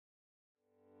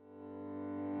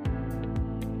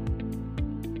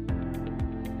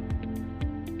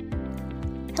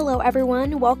Hello,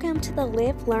 everyone. Welcome to the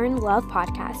Live, Learn, Love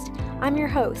podcast. I'm your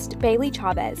host, Bailey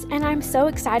Chavez, and I'm so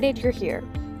excited you're here.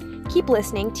 Keep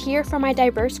listening to hear from my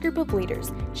diverse group of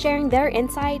leaders, sharing their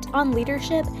insight on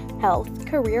leadership, health,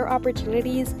 career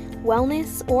opportunities,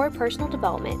 wellness, or personal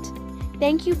development.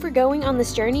 Thank you for going on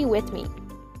this journey with me.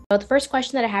 So the first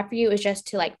question that I have for you is just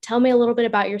to tell me a little bit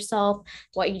about yourself,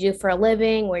 what you do for a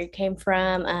living, where you came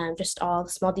from, just all the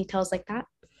small details like that.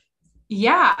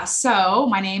 Yeah. So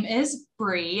my name is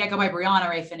Bree. I go by Brianna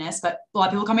Ray Fitness, but a lot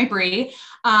of people call me Bree.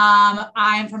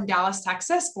 I'm from Dallas,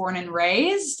 Texas, born and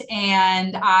raised,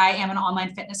 and I am an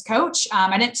online fitness coach.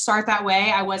 I didn't start that way.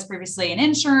 I was previously in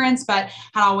insurance, but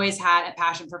had always had a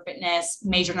passion for fitness,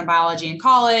 majored in biology in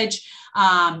college,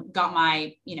 got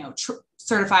my,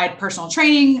 certified personal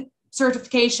training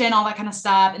certification, all that kind of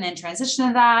stuff, and then transitioned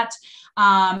to that.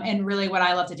 And really what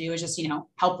I love to do is just,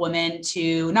 help women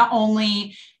to not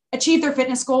only achieve their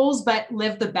fitness goals, but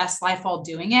live the best life while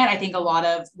doing it. I think a lot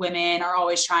of women are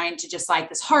always trying to just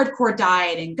this hardcore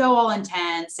diet and go all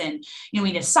intense and, we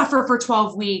need to suffer for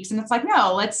 12 weeks. And it's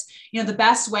no, let's, the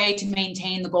best way to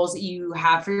maintain the goals that you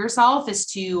have for yourself is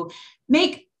to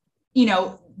make,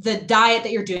 the diet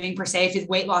that you're doing per se, if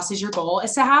weight loss is your goal,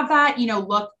 is to have that,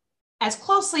 look as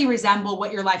closely resemble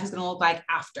what your life is going to look like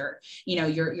after,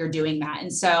 you're doing that.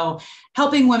 And so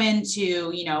helping women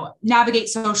to, navigate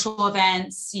social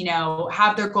events,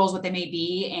 have their goals, what they may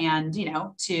be, and,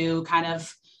 to kind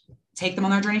of take them on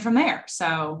their journey from there.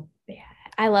 So yeah,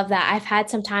 I love that. I've had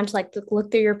some time to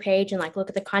look through your page and look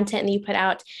at the content that you put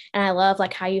out. And I love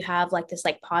how you have this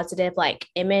positive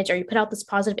image, or you put out this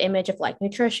positive image of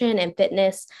nutrition and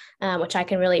fitness, which I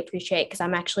can really appreciate because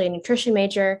I'm actually a nutrition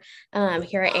major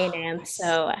here at A&M.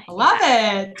 So I love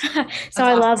it. So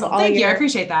I love all Thank you. I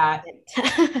appreciate that.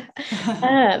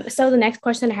 So the next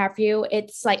question I have for you,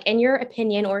 it's in your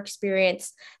opinion or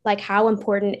experience, how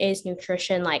important is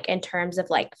nutrition in terms of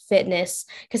fitness?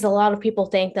 Because a lot of people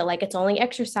think that it's only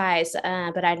exercise,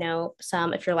 but I know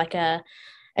some, if you're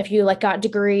if you got a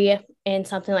degree in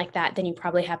something like that, then you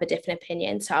probably have a different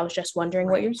opinion. So I was just wondering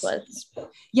what yours was.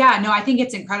 Yeah, no, I think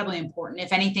it's incredibly important.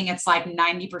 If anything, it's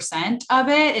 90% of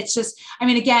it. It's just,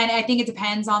 again, I think it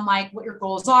depends on what your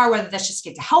goals are, whether that's just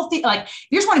get to healthy, if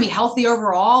you just want to be healthy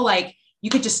overall, you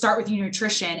could just start with your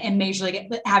nutrition and majorly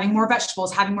having more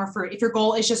vegetables, having more fruit. If your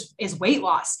goal is weight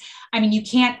loss, you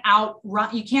can't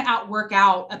outwork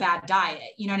out a bad diet.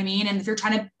 You know what I mean? And if you're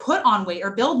trying to put on weight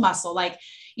or build muscle,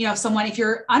 if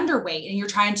you're underweight and you're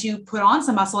trying to put on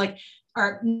some muscle,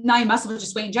 or not even muscle, but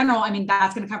just weight in general,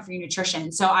 that's going to come from your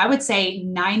nutrition. So I would say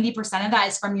 90% of that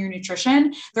is from your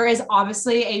nutrition. There is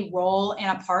obviously a role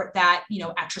and a part that,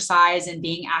 exercise and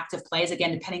being active plays,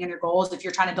 again, depending on your goals. If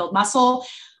you're trying to build muscle,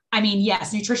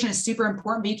 yes, nutrition is super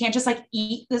important, but you can't just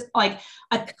eat this, a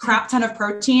crap ton of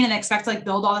protein and expect to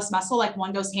build all this muscle.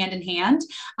 One goes hand in hand.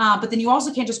 But then you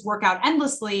also can't just work out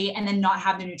endlessly and then not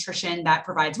have the nutrition that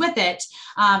provides with it.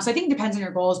 So I think it depends on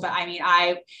your goals, but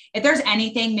if there's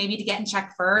anything maybe to get in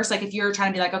check first, if you're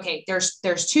trying to be okay,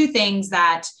 there's two things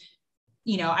that,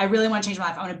 I really want to change my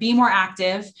life. I want to be more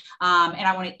active, and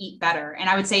I want to eat better. And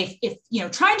I would say if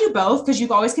try and do both, because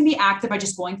you always can be active by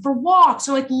just going for walks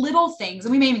or little things.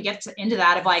 And we may even get into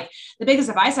that of the biggest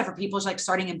advice I have for people is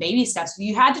starting in baby steps. If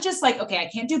you had to just okay, I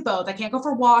can't do both. I can't go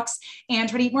for walks and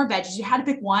try to eat more veggies. You had to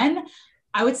pick one.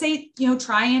 I would say,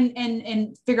 try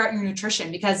and figure out your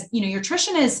nutrition, because,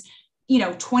 nutrition is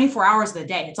 24 hours of the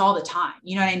day. It's all the time.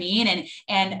 You know what I mean?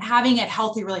 And having a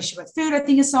healthy relationship with food, I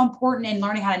think, is so important, and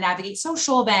learning how to navigate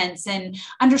social events and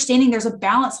understanding there's a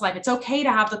balance to life. It's okay to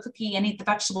have the cookie and eat the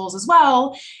vegetables as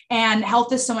well. And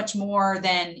health is so much more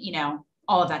than,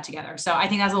 all of that together. So I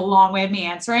think that's a long way of me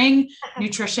answering.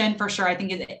 Nutrition, for sure, I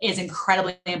think is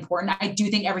incredibly important. I do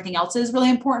think everything else is really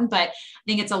important, but I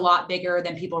think it's a lot bigger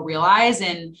than people realize.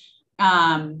 And,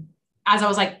 as I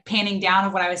was panning down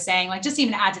of what I was saying, just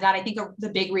even add to that, I think the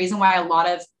big reason why a lot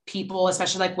of people,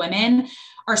 especially women,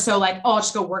 are so oh, I'll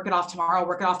just go work it off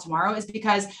tomorrow, is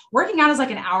because working out is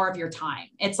an hour of your time.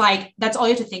 It's that's all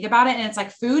you have to think about it. And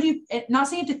it's food, not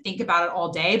saying you have to think about it all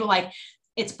day, but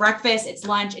it's breakfast, it's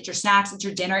lunch, it's your snacks, it's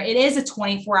your dinner. It is a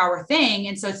 24-hour thing.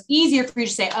 And so it's easier for you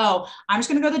to say, oh, I'm just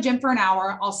going to go to the gym for an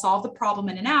hour. I'll solve the problem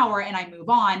in an hour and I move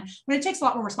on. But it takes a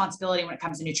lot more responsibility when it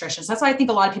comes to nutrition. So that's why I think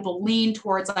a lot of people lean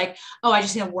towards oh, I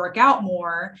just need to work out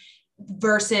more,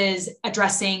 versus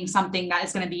addressing something that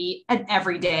is going to be an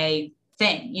everyday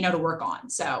thing, to work on.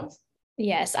 So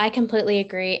Yes, I completely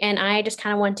agree. And I just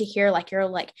kind of want to hear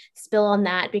your spill on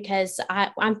that, because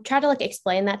I'm trying to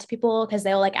explain that to people, because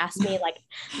they'll ask me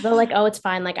they'll oh, it's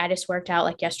fine. I just worked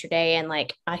out yesterday and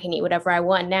I can eat whatever I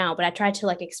want now. But I try to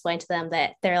explain to them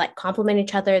that they're complement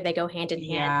each other. They go hand in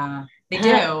hand. They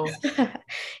do.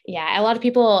 Yeah. A lot of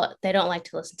people, they don't like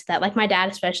to listen to that. Like my dad,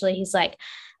 especially, he's like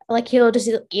he'll just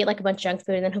eat like a bunch of junk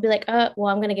food and then he'll be like, well,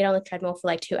 I'm going to get on the treadmill for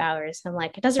like 2 hours. I'm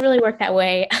like, it doesn't really work that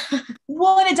way.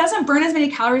 Well, and it doesn't burn as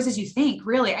many calories as you think,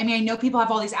 really. I mean, I know people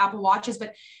have all these Apple Watches,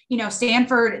 but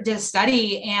Stanford did a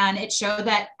study and it showed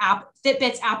that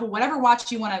Fitbits, Apple, whatever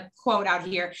watch you want to quote out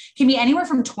here, can be anywhere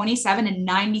from 27 to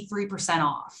 93%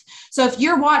 off. So if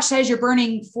your watch says you're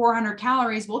burning 400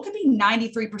 calories, well, it could be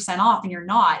 93% off and you're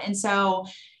not. And so,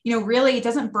 really, it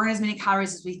doesn't burn as many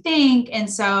calories as we think. And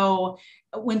so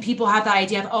when people have that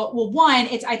idea of, oh, well, one,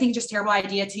 I think just terrible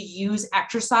idea to use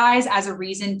exercise as a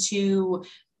reason to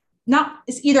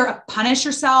it's either punish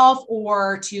yourself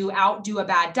or to outdo a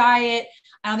bad diet.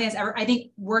 I don't think I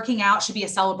think working out should be a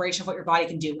celebration of what your body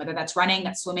can do, whether that's running,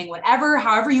 that's swimming,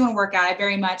 however you want to work out. I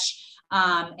very much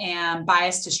am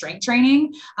biased to strength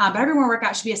training, but everyone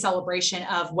workout should be a celebration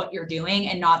of what you're doing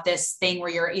and not this thing where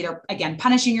you're either, again,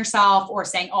 punishing yourself or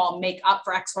saying, oh, I'll make up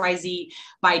for XYZ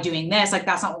by doing this. Like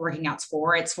that's not what working out's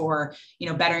for. It's for,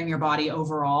 bettering your body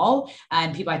overall.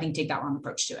 And people, I think, take that wrong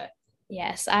approach to it.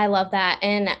 Yes, I love that.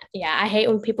 And yeah, I hate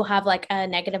when people have like a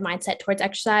negative mindset towards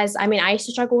exercise. I mean, I used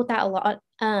to struggle with that a lot.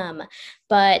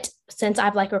 But since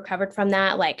I've like recovered from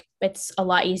that, like it's a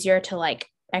lot easier to like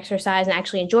exercise and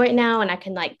actually enjoy it now. And I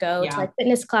can like go to like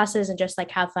fitness classes and just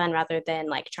like have fun rather than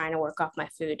like trying to work off my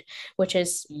food, which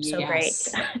is so great.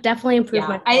 Definitely improve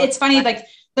my. It's funny, like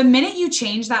the minute you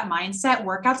change that mindset,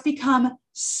 workouts become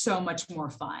so much more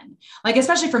fun. Like,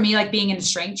 especially for me, like being in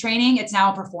strength training, it's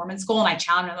now a performance goal. And I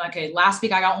challenge them like, okay, last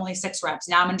week I got only 6 reps.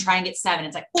 Now I'm going to try and get 7.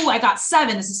 It's like, oh, I got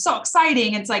 7. This is so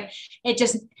exciting. It's like,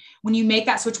 when you make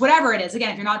that switch, whatever it is,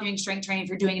 again, if you're not doing strength training, if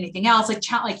you're doing anything else,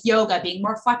 like yoga, being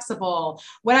more flexible,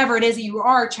 whatever it is that you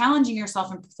are challenging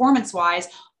yourself in performance wise,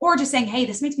 or just saying, hey,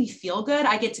 this makes me feel good.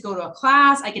 I get to go to a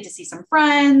class. I get to see some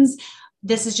friends.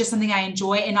 This is just something I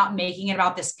enjoy, and not making it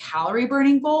about this calorie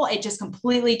burning goal. It just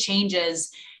completely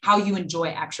changes how you enjoy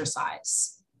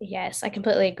exercise. Yes, I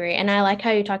completely agree. And I like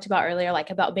how you talked about earlier, like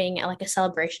about being like a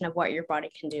celebration of what your body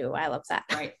can do. I love that.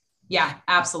 Right. Yeah,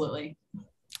 absolutely.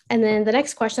 And then the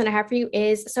next question I have for you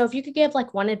is, so if you could give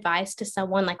like one advice to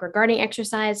someone like regarding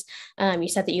exercise, you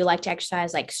said that you like to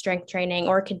exercise like strength training,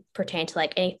 or it could pertain to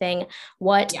like anything.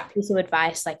 What piece of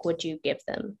advice like would you give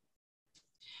them?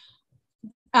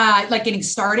 Like getting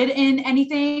started in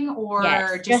anything, or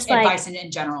just advice like,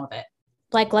 in general of it?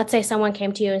 Like, let's say someone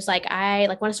came to you and was like, I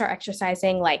like want to start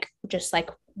exercising, like, just like,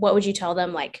 what would you tell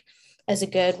them, like, as a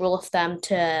good rule of thumb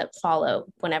to follow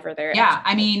whenever they're exercising?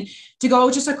 I mean, to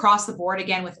go just across the board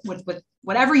again with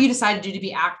whatever you decide to do to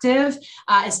be active,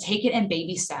 is take it in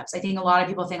baby steps. I think a lot of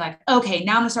people think like, okay,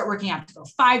 now I'm gonna start working out, I have to go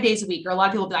 5 days a week. Or a lot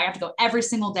of people be like, I have to go every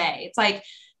single day. It's like,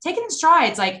 take it in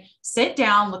strides. Like sit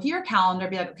down, look at your calendar,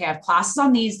 be like, okay, I have classes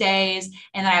on these days,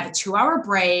 and then I have a 2-hour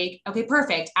break. Okay,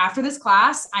 perfect. After this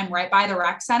class, I'm right by the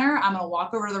rec center. I'm going to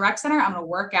walk over to the rec center. I'm going to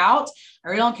work out. I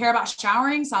really don't care about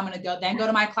showering. So I'm going to go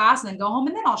to my class and then go home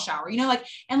and then I'll shower,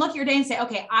 and look at your day and say,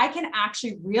 okay, I can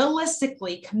actually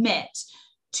realistically commit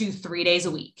to 3 days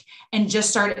a week, and just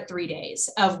start at 3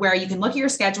 days of where you can look at your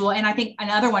schedule. And I think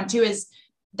another one too, is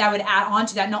that would add on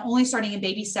to that, not only starting in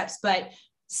baby steps, but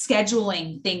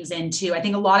scheduling things into. I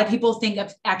think a lot of people think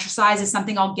of exercise as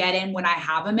something I'll get in when I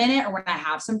have a minute or when I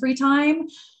have some free time.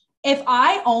 If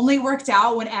I only worked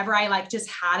out whenever I like just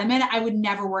had a minute, I would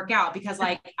never work out, because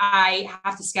like I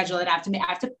have to schedule it. I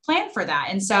have to plan for that.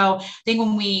 And so I think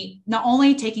when we not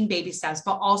only taking baby steps,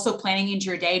 but also planning into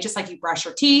your day, just like you brush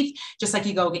your teeth, just like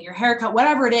you go get your haircut,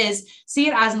 whatever it is, see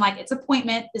it as in like, it's an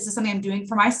appointment. This is something I'm doing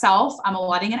for myself. I'm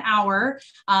allotting an hour,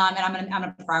 and I'm going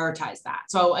to prioritize that.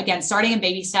 So again, starting in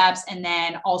baby steps, and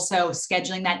then also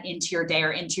scheduling that into your day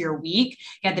or into your week.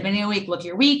 At the beginning of the week, look at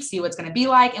your week, see what's going to be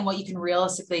like and what you can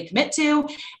realistically commit to,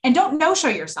 and don't no-show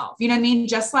yourself. You know what I mean?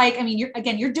 Just like, I mean,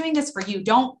 you're doing this for you.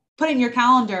 Don't put it in your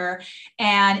calendar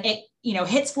and it,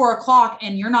 hits 4:00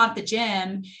 and you're not at the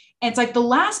gym. And it's like the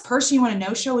last person you want to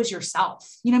no-show is yourself.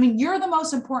 You know what I mean? You're the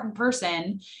most important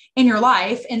person in your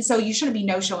life. And so you shouldn't be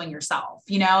no-showing yourself,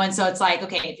 And so it's like,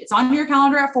 okay, if it's on your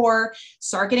calendar at 4,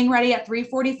 start getting ready at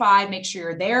 3:45, make sure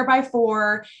you're there by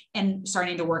 4 and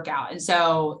starting to work out. And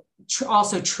so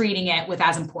also treating it with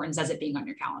as importance as it being on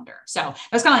your calendar. So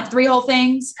that's kind of like 3 whole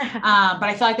things. But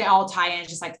I feel like they all tie in,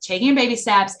 just like taking in baby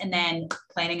steps and then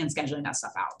planning and scheduling that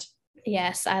stuff out.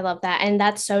 Yes, I love that. And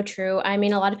that's so true. I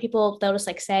mean, a lot of people, they'll just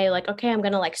like say like, okay, I'm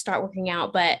going to like start working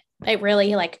out, but it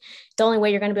really like the only way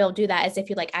you're going to be able to do that is if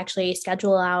you like actually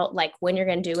schedule out like when you're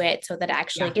going to do it so that it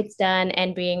actually gets done,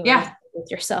 and being with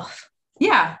yourself.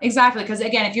 Yeah, exactly. Because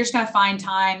again, if you're just going to find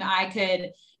time, I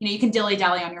could, you can dilly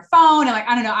dally on your phone. And like,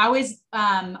 I don't know, I always,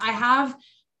 I have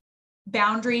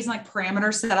boundaries and like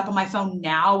parameters set up on my phone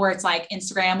now where it's like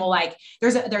Instagram will like,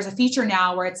 there's a feature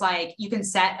now where it's like, you can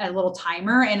set a little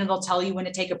timer and it'll tell you when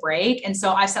to take a break. And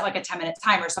so I set like a 10-minute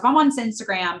timer. So if I'm on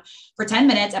Instagram for 10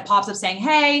 minutes, it pops up saying,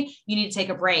 hey, you need to take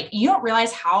a break. And you don't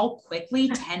realize how quickly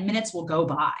 10 minutes will go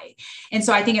by. And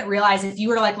so I think it realized if you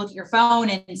were to like look at your phone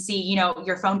and see, you know,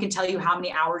 your phone can tell you how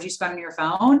many hours you spend on your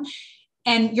phone.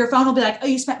 And your phone will be like, oh,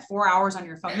 you spent 4 hours on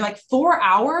your phone. You're like, 4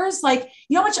 hours? Like,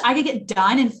 you know how much I could get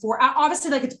done in 4 hours? Obviously,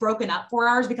 like it's broken up 4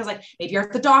 hours because like maybe you're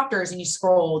at the doctor's and you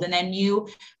scrolled and then you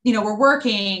were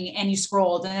working and you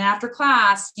scrolled. And then after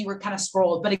class, you were kind of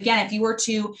scrolled. But again, if you were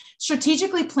to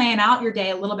strategically plan out your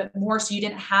day a little bit more so you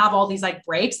didn't have all these like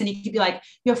breaks, then you could be like,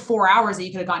 you have 4 hours that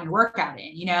you could have gotten your workout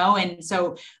in, you know? And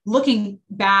so looking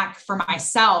back for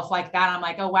myself like that, I'm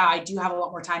like, oh, wow, I do have a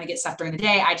lot more time to get stuff during the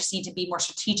day. I just need to be more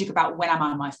strategic about when I'm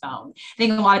on my phone. I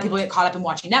think a lot of people get caught up in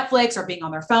watching Netflix or being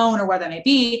on their phone or whatever that may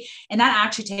be. And that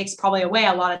actually takes probably away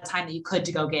a lot of time that you could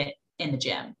to go get in the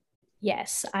gym.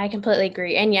 Yes, I completely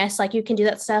agree. And yes, like you can do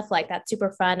that stuff. Like that's super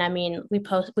fun. I mean, we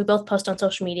both post on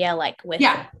social media, like with,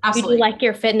 yeah, absolutely. You do like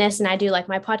your fitness and I do like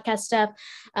my podcast stuff.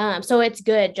 So it's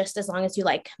good just as long as you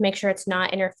like make sure it's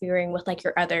not interfering with like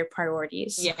your other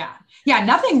priorities. Yeah. Yeah.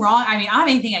 Nothing wrong. I mean, I don't have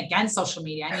anything against social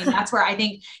media. I mean, that's where I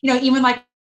think, you know, even like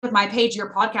with my page,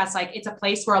 your podcast, like it's a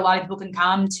place where a lot of people can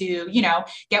come to, you know,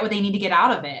 get what they need to get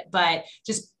out of it, but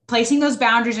just placing those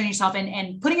boundaries on yourself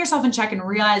and putting yourself in check and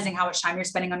realizing how much time you're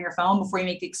spending on your phone before you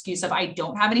make the excuse of, I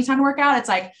don't have any time to work out. It's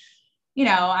like, you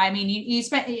know, I mean, you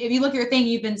spend, if you look at your thing,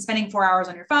 you've been spending 4 hours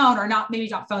on your phone or not, maybe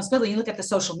not phone split, you look at the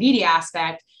social media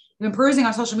aspect, you've been perusing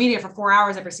on social media for 4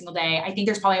 hours every single day. I think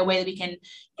there's probably a way that we can,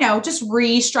 you know, just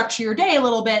restructure your day a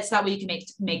little bit so that way you can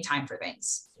make time for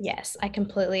things. Yes, I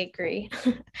completely agree.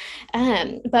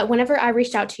 But whenever I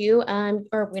reached out to you,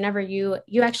 or whenever you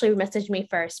actually messaged me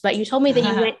first, but you told me that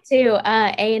you went to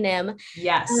A&M.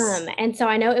 Yes. And so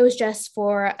I know it was just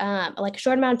for like a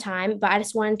short amount of time, but I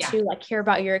just wanted to like hear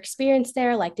about your experience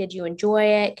there. Like, did you enjoy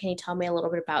it? Can you tell me a little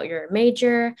bit about your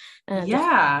major?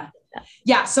 Yeah.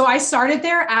 So I started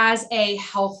there as a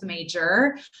health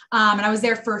major, and I was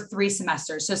there for 3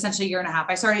 semesters. So essentially a year and a half.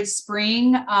 I started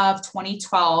spring of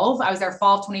 2012. I was there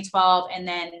fall of 2012 and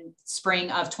then spring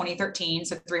of 2013.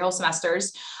 So 3 whole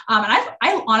semesters. And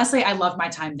I honestly, I loved my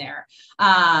time there.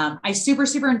 I super,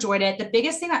 super enjoyed it. The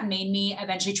biggest thing that made me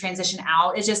eventually transition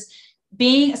out is just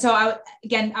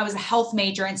I was a health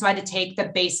major. And so I had to take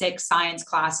the basic science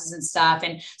classes and stuff.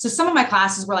 And so some of my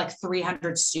classes were like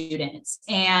 300 students.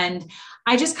 And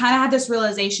I just kind of had this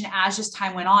realization as just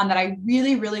time went on that I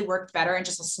really, really worked better in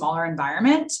just a smaller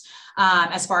environment.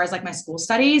 As far as like my school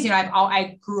studies, you know,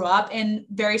 I grew up in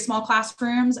very small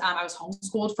classrooms. I was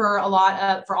homeschooled for all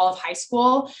of high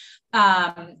school.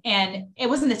 And it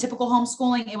wasn't the typical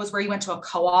homeschooling. It was where you went to a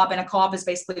co-op, and a co-op is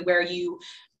basically where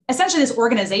essentially this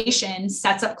organization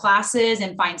sets up classes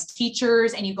and finds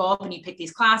teachers, and you go up and you pick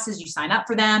these classes, you sign up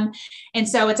for them. And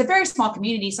so it's a very small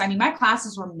community. So, I mean, my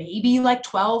classes were maybe like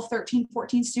 12, 13,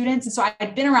 14 students. And so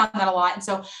I'd been around that a lot. And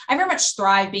so I very much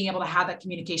thrive being able to have that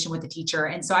communication with the teacher.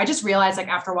 And so I just realized like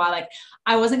after a while, like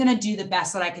I wasn't going to do the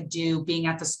best that I could do being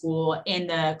at the school in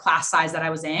the class size that I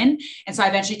was in. And so I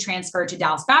eventually transferred to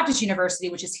Dallas Baptist University,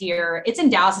 which is here. It's in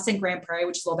Dallas. It's in Grand Prairie,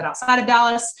 which is a little bit outside of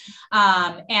Dallas.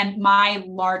 And my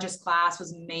largest class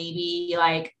was maybe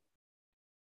like,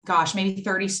 maybe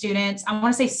 30 students. I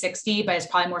want to say 60, but it's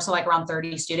probably more so like around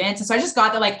 30 students. And so I just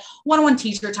got that like one-on-one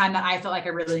teacher time that I felt like I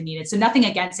really needed. So nothing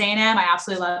against A&M. I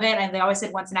absolutely love it. And they always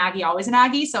said once an Aggie, always an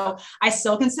Aggie. So I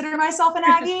still consider myself an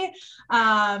Aggie.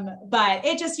 But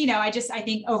it just, you know, I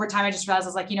think over time, I just realized I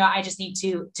was like, you know, I just need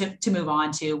to move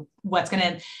on to what's going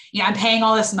to, you know, I'm paying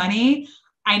all this money.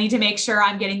 I need to make sure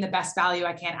I'm getting the best value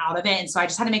I can out of it. And so I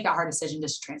just had to make that hard decision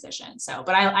to transition. So,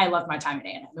 but I loved my time at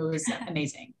A&M. It was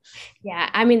amazing. Yeah.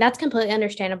 I mean, that's completely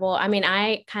understandable. I mean,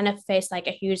 I kind of faced like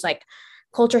a huge, like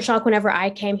culture shock whenever I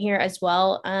came here as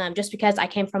well. Just because I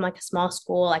came from like a small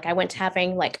school, like I went to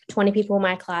having like 20 people in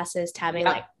my classes to having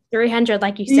like 300,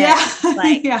 like you said,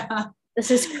 like, this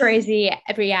is crazy.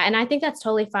 Yeah. And I think that's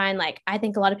totally fine. Like, I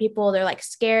think a lot of people, they're like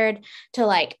scared to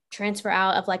like transfer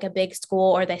out of like a big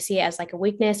school, or they see it as like a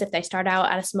weakness if they start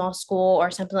out at a small school or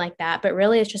something like that. But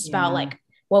really it's just about like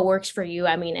what works for you.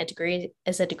 I mean, a degree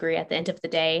is a degree at the end of the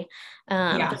day. It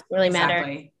doesn't really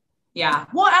matter. Yeah.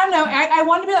 Well, I don't know. I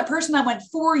wanted to be that person that went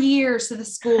 4 years to the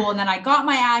school, and then I got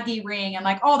my Aggie ring and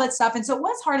like all that stuff. And so it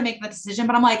was hard to make that decision,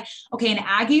 but I'm like, okay, an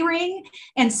Aggie ring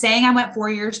and saying I went 4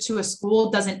 years to a school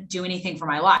doesn't do anything for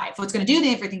my life. What's going to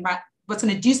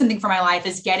do something for my life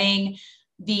is getting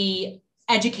the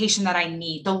education that I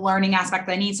need, the learning aspect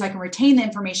that I need, so I can retain the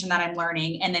information that I'm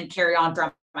learning and then carry on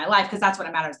throughout my life, because that's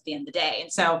what matters at the end of the day.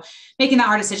 And so making that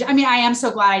hard decision, I mean, I am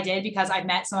so glad I did, because I've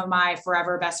met some of my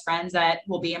forever best friends that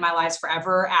will be in my lives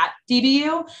forever at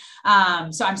DBU.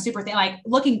 So I'm super like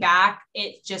looking back,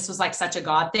 it just was like such a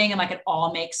God thing, and like it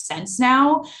all makes sense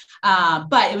now.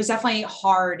 But it was definitely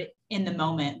hard in the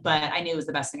moment, but I knew it was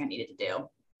the best thing I needed to do.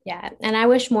 Yeah. And I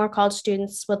wish more college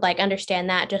students would like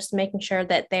understand that, just making sure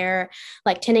that they're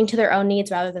like tending to their own needs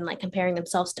rather than like comparing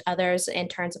themselves to others in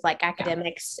terms of like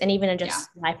academics and even in just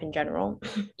life in general.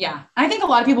 Yeah. I think a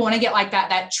lot of people want to get like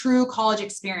that true college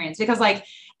experience, because like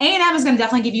A&M is going to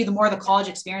definitely give you the more of the college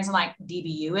experience than like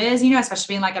DBU is,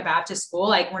 especially being like a Baptist school.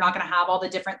 Like we're not going to have all the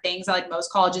different things that like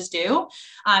most colleges do,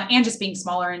 and just being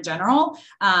smaller in general.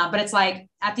 But it's like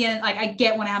at the end, like I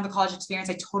get when I have the college experience,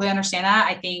 I totally understand that.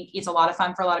 I think it's a lot of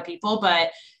fun for a lot of people, but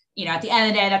at the end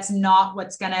of the day, that's not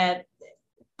what's going to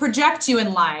project you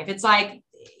in life. It's like,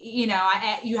 you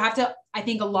have to, I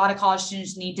think a lot of college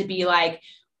students need to be like,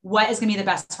 what is going to be the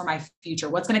best for my future?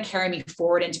 What's going to carry me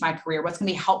forward into my career? What's going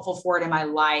to be helpful forward in my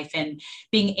life? And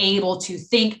being able to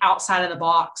think outside of the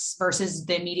box versus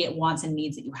the immediate wants and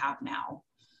needs that you have now.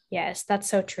 Yes, that's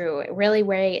so true. Really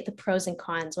weigh the pros and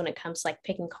cons when it comes to like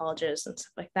picking colleges and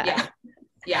stuff like that. Yeah.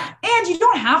 Yeah. And you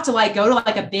don't have to like go to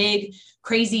like a big,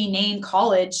 crazy name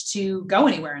college to go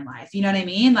anywhere in life. You know what I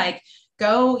mean? Like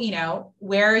go,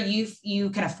 where you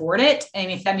can afford it.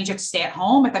 And if that means you have to stay at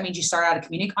home, if that means you start out at a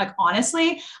community, like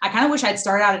honestly, I kind of wish I'd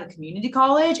started out at a community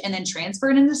college and then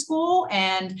transferred into school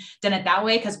and done it that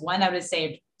way. Cause one, that would have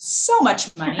saved so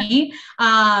much money.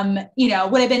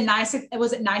 Would have been nice.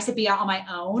 Was it nice to be out on my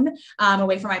own,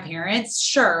 away from my parents?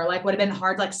 Sure. Like would have been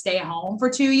hard to like stay home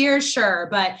for 2 years. Sure.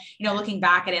 But, looking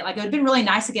back at it, like it would have been really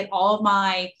nice to get all of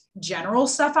my general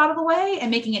stuff out of the way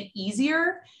and making it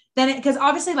easier than it, because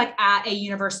obviously like at a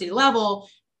university level,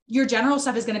 your general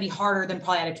stuff is going to be harder than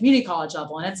probably at a community college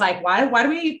level. And it's like, why did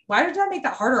I make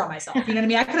that harder on myself? You know what I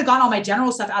mean? I could have gotten all my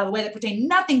general stuff out of the way that pertained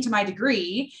nothing to my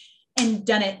degree and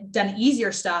done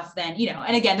easier stuff than,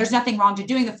 and again, there's nothing wrong to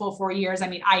doing the full 4 years. I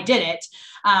mean, I did it.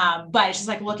 But it's just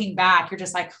like looking back, you're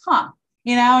just like,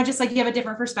 just like you have a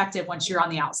different perspective once you're on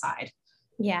the outside.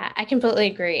 Yeah, I completely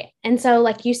agree. And so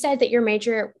like you said that your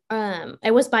major,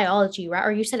 it was biology, right?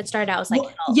 Or you said it started out as like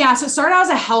health. Yeah. So it started out as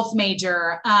a health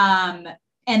major. And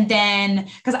then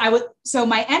so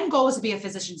my end goal was to be a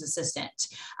physician's assistant,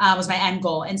 was my end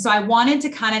goal. And so I wanted to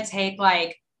kind of take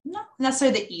like, not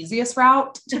necessarily the easiest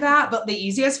route to that, but the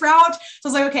easiest route. So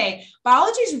I was like, okay,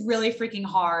 biology is really freaking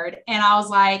hard. And I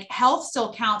was like, health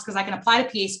still counts because I can apply to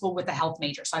PA school with a health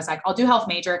major. So I was like, I'll do health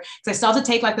major because I still have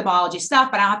to take like the biology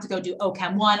stuff, but I don't have to go do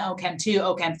OChem 1, OChem 2,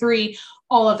 OChem 3,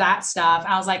 all of that stuff.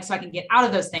 And I was like, so I can get out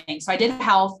of those things. So I did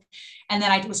health. And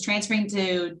then I was transferring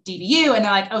to DBU and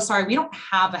they're like, oh, sorry, we don't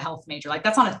have a health major. Like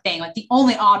that's not a thing. Like the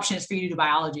only option is for you to do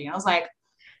biology. And I was like,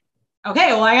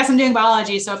 okay, well, I guess I'm doing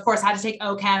biology. So of course I had to take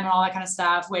OChem and all that kind of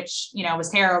stuff, which,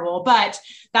 was terrible, but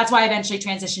that's why I eventually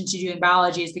transitioned to doing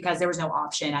biology, is because there was no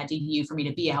option at DBU for me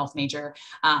to be a health major.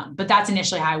 But that's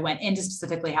initially how I went into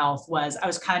specifically health. I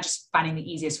was kind of just finding the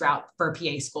easiest route for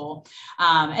PA school.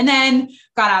 And then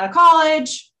got out of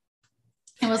college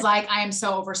and was like, I am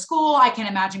so over school. I can't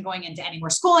imagine going into any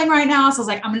more schooling right now. So I was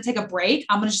like, I'm going to take a break.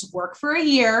 I'm going to just work for a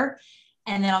year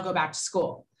and then I'll go back to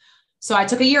school. So I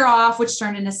took a year off, which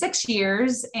turned into 6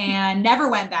 years, and never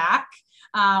went back,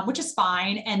 which is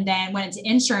fine. And then went into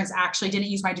insurance, actually didn't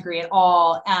use my degree at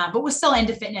all, but was still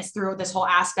into fitness through this whole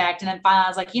aspect. And then finally I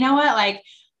was like, you know what? Like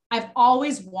I've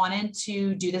always wanted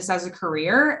to do this as a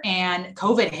career, and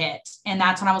COVID hit. And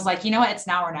that's when I was like, you know what? It's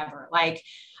now or never. Like,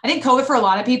 I think COVID for a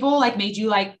lot of people, like made you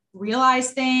like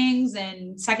realize things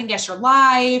and second guess your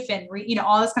life and,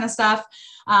 all this kind of stuff.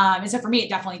 And so for me, it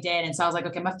definitely did. And so I was like,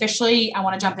 okay, I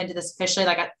want to jump into this officially.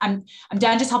 Like I'm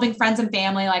done just helping friends and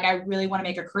family. Like I really want to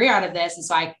make a career out of this. And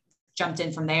so I jumped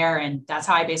in from there, and that's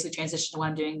how I basically transitioned to what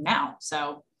I'm doing now.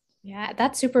 So yeah,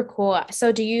 that's super cool.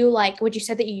 So do you would you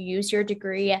say that you use your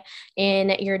degree in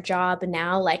your job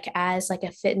now, like as like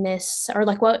a fitness, or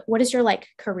like what is your like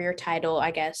career title,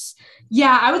 I guess?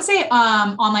 Yeah, I would say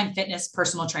online fitness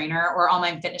personal trainer or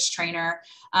online fitness trainer.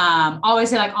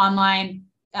 Always say like online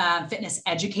fitness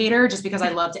educator, just because I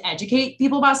love to educate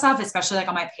people about stuff, especially like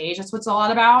on my page. That's what it's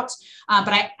all about.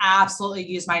 But I absolutely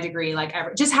use my degree, like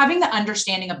just having the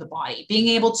understanding of the body, being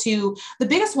able to, the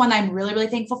biggest one that I'm really, really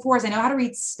thankful for is I know how to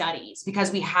read studies, because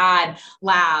we had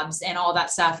labs and all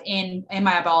that stuff in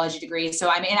my biology degree. So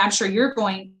I'm sure you're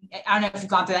going I don't know if you've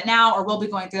gone through that now or will be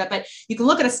going through that, but you can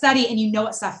look at a study and you know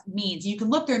what stuff means. You can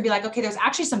look through and be like, okay, there's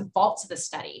actually some faults to the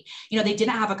study. They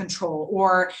didn't have a control,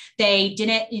 or they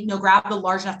didn't, grab a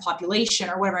large enough population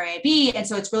or whatever it may be. And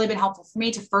so it's really been helpful for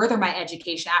me to further my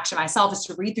education actually myself, is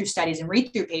to read through studies and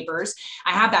read through papers.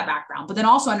 I have that background, but then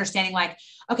also understanding like,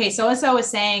 okay, so-and-so is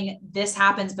saying this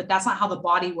happens, but that's not how the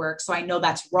body works. So I know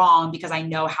that's wrong because I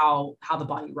know how the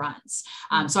body runs.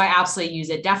 So I absolutely use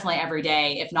it definitely every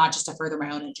day, if not just to further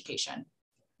my own education.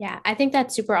 Yeah, I think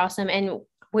that's super awesome. And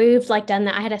we've like done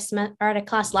that. I had a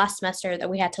class last semester that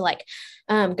we had to like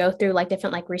go through like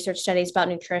different like research studies about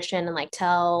nutrition and like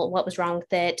tell what was wrong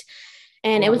with it.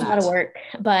 And it was a lot of work,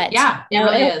 but yeah, it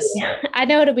really is. I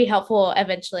know it'll be helpful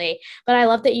eventually, but I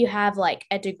love that you have like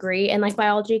a degree in like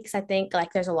biology. Cause I think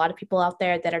like there's a lot of people out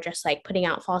there that are just like putting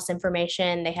out false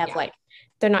information. They have like,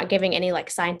 they're not giving any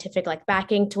like scientific like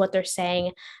backing to what they're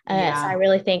saying. So I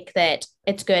really think that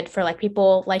it's good for like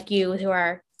people like you who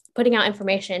are putting out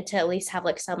information to at least have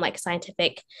like some like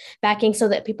scientific backing so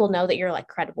that people know that you're like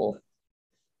credible.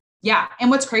 Yeah. And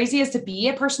what's crazy is to be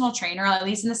a personal trainer, at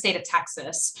least in the state of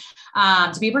Texas,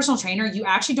 to be a personal trainer, you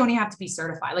actually don't even have to be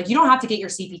certified. Like you don't have to get your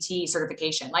CPT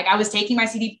certification. Like I was taking my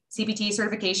CPT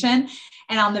certification,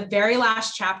 and on the very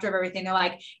last chapter of everything, they're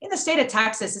like, in the state of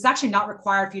Texas, it's actually not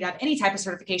required for you to have any type of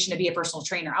certification to be a personal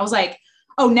trainer. I was like,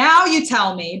 oh, now you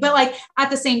tell me. But like at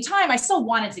the same time, I still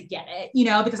wanted to get it,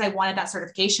 because I wanted that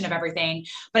certification of everything.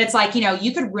 But it's like,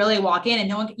 you could really walk in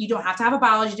and you don't have to have a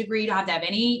biology degree. You don't have to have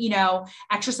any,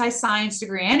 exercise science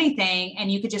degree, anything.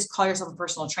 And you could just call yourself a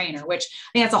personal trainer, which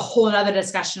I think that's a whole other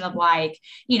discussion of like,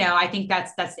 I think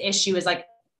that's the issue, is like,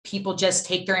 people just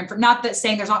take their info, not that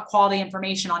saying there's not quality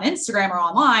information on Instagram or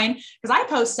online, because I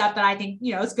post stuff that I think,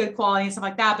 it's good quality and stuff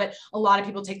like that. But a lot of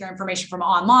people take their information from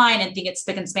online and think it's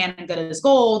spick and span and good as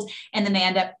gold. And then they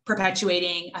end up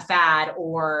perpetuating a fad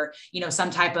or,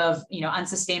 some type of,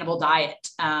 unsustainable diet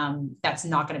that's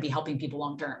not going to be helping people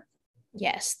long-term.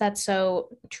 Yes, that's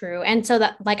so true. And so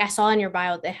that, like I saw in your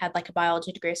bio, they had like a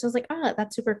biology degree. So I was like, oh,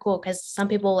 that's super cool. Cause some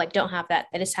people like don't have that.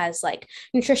 It just has like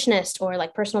nutritionist or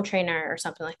like personal trainer or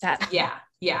something like that. Yeah.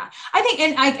 Yeah. I think,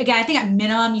 and I think at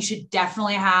minimum, you should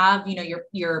definitely have,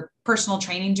 your personal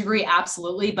training degree.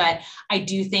 Absolutely. But I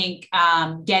do think,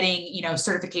 getting,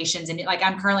 certifications, and like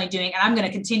I'm currently doing, and I'm going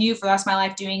to continue for the rest of my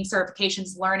life doing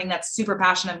certifications, learning. That's super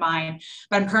passionate of mine,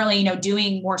 but I'm currently,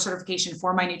 doing more certification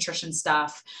for my nutrition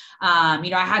stuff.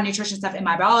 I had nutrition stuff in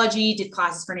my biology, did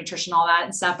classes for nutrition, all that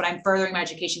and stuff, but I'm furthering my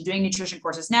education, doing nutrition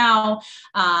courses now.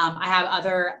 I have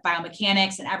other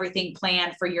biomechanics and everything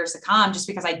planned for years to come, just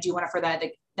because I do want to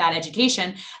further that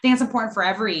education. I think it's important for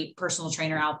every personal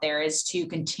trainer out there, is to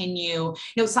continue,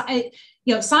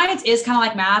 science is kind of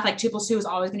like math, like 2 + 2 is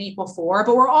always going to equal 4,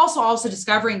 but we're also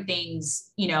discovering things,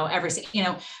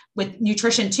 with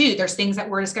nutrition too. There's things that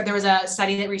we're discovering. There was a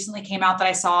study that recently came out that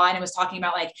I saw, and it was talking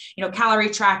about like, calorie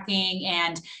tracking,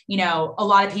 and, a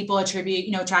lot of people attribute,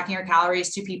 tracking your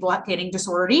calories to people getting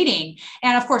disordered eating.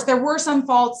 And of course there were some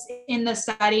faults in the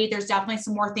study. There's definitely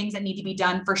some more things that need to be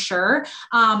done for sure.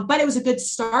 But it was a good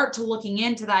start to looking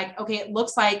into like, okay, it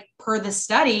looks like per the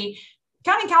study,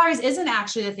 counting calories isn't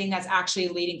actually the thing that's actually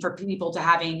leading for people to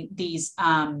having these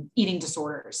eating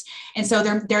disorders. And so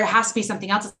there has to be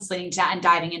something else that's leading to that, and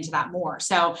diving into that more.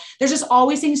 So there's just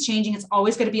always things changing. It's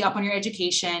always going to be up on your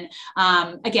education.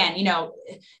 Again,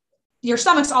 your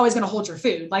stomach's always going to hold your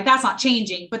food. Like that's not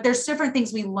changing, but there's different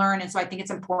things we learn. And so I think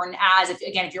it's important, as if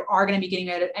you are going to be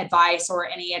getting advice or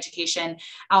any education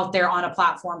out there on a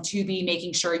platform, to be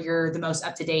making sure you're the most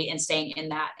up to date and staying in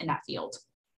that field.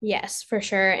 Yes, for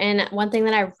sure. And one thing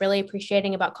that I'm really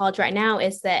appreciating about college right now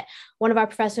is that one of our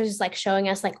professors is like showing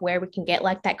us like where we can get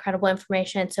like that credible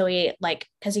information. So he like,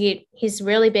 cause he's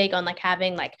really big on like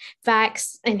having like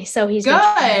facts. And so he's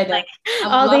good. Like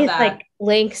all these like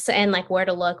links and like where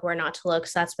to look, where not to look.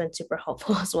 So that's been super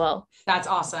helpful as well. That's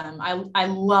awesome. I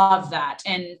love that.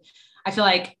 And I feel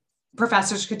like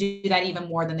professors could do that even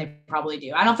more than they probably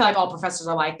do. I don't feel like all professors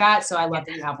are like that. So I love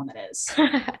that you have one that is.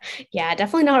 Yeah,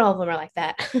 definitely not all of them are like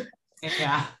that.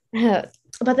 Yeah.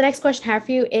 But the next question I have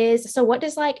for you is, so what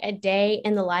does like a day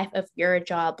in the life of your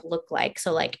job look like?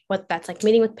 So like what that's like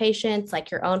meeting with patients,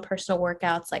 like your own personal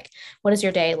workouts, like what does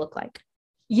your day look like?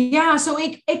 Yeah. So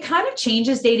it kind of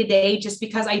changes day to day, just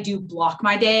because I do block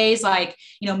my days. Like,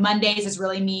 Mondays is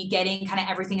really me getting kind of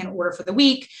everything in order for the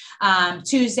week.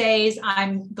 Tuesdays,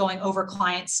 I'm going over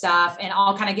client stuff, and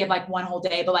I'll kind of give like one whole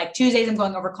day, but like Tuesdays, I'm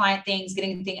going over client things,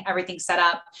 getting everything set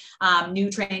up,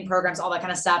 new training programs, all that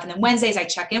kind of stuff. And then Wednesdays, I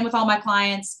check in with all my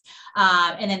clients.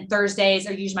 And then Thursdays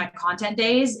are usually my content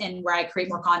days, and where I create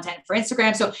more content for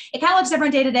Instagram. So it kind of looks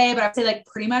different day to day, but I'd say like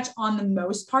pretty much on the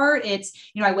most part, it's,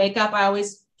 I wake up, I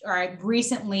always I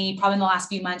recently, probably in the last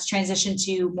few months, transitioned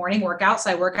to morning workouts.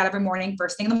 So I work out every morning,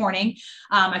 first thing in the morning.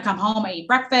 I come home, I eat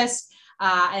breakfast.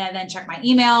 And then check my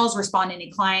emails, respond to any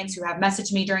clients who have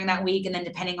messaged me during that week. And then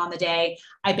depending on the day,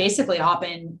 I basically hop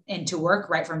into work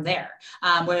right from there.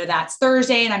 Whether that's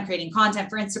Thursday and I'm creating content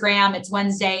for Instagram, it's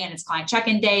Wednesday and it's client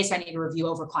check-in day. So I need to review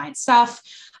over client stuff.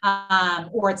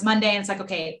 Or it's Monday and it's like,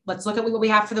 okay, let's look at what we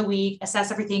have for the week,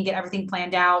 assess everything, get everything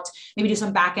planned out, maybe do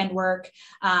some back end work,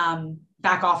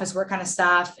 back office work kind of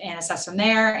stuff and assess from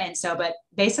there. And so, but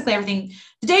basically everything,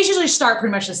 the days usually start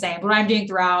pretty much the same, but what I'm doing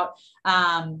throughout,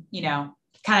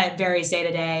 kind of varies day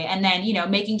to day. And then,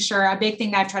 making sure a big thing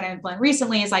that I've tried to implement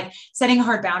recently is like setting a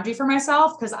hard boundary for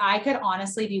myself. Cause I could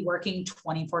honestly be working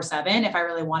 24/7 if I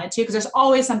really wanted to, because there's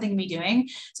always something to be doing,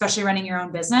 especially running your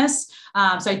own business.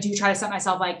 So I do try to set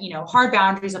myself like, hard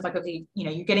boundaries of like, okay,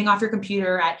 you're getting off your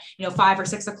computer at, 5 or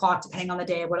 6 o'clock, depending on the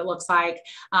day, what it looks like.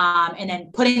 And then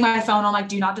putting my phone on like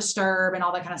do not disturb and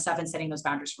all that kind of stuff and setting those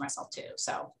boundaries for myself too.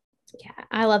 So yeah,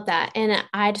 I love that. And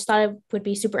I just thought it would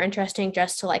be super interesting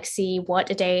just to like see what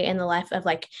a day in the life of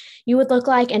like you would look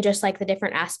like and just like the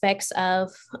different aspects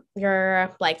of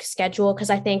your like schedule. Cause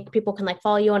I think people can like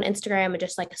follow you on Instagram and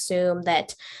just like assume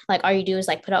that like all you do is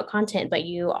like put out content, but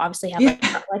you obviously have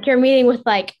like you're meeting with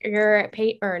like your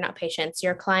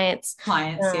your clients,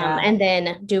 and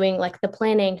then doing like the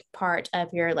planning part of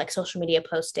your like social media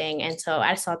posting. And so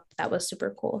I just thought that was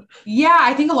super cool. Yeah.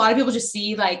 I think a lot of people just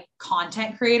see like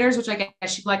content creators, which I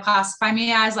guess you could like classify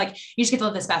me as like, you just get to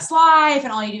live this best life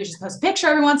and all you do is just post a picture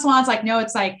every once in a while. It's like, no,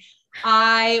 it's like,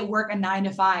 I work a 9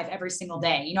 to 5 every single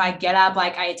day. I get up,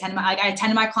 like I attend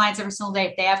to my clients every single day.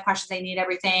 If they have questions, they need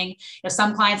everything.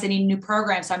 Some clients, they need a new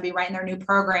program. So I'd be writing their new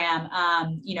program.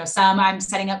 Some I'm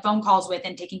setting up phone calls with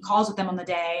and taking calls with them on the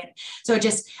day. And so it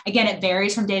just, again, it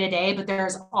varies from day to day, but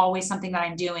there's always something that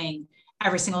I'm doing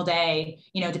every single day,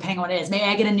 depending on what it is. Maybe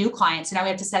I get a new client. So now we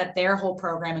have to set up their whole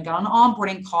program and get on an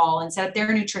onboarding call and set up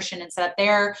their nutrition and set up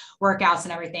their workouts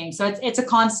and everything. So it's a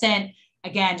constant,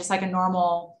 again, just like a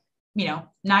normal,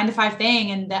 9 to 5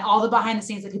 thing. And that all the behind the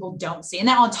scenes that people don't see. And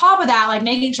then on top of that, like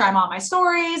making sure I'm on my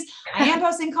stories, I am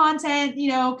posting content,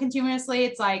 continuously.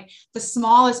 It's like the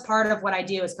smallest part of what I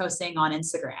do is posting on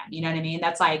Instagram. You know what I mean?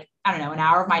 That's like, I don't know, an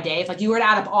hour of my day. If like you were to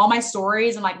add up all my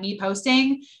stories and like me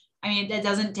posting, I mean, it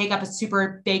doesn't take up a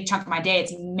super big chunk of my day.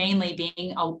 It's mainly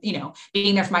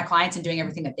being there for my clients and doing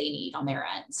everything that they need on their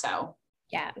end. So,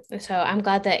 yeah. So I'm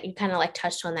glad that you kind of like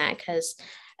touched on that because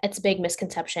it's a big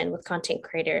misconception with content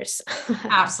creators.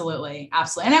 Absolutely.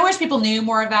 Absolutely. And I wish people knew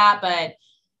more of that, but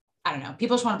I don't know.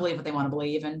 People just want to believe what they want to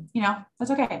believe and,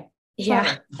 that's okay.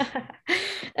 Yeah.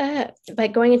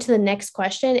 But going into the next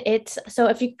question, so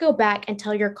if you could go back and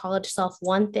tell your college self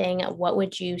one thing, what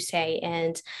would you say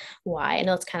and why? I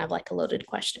know it's kind of like a loaded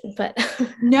question, but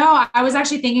no, I was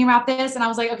actually thinking about this and I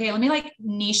was like, okay, let me like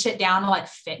niche it down to like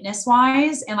fitness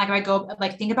wise. And like, if I go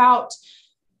like think about,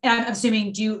 and I'm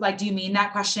assuming, do you mean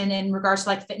that question in regards to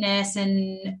like fitness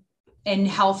and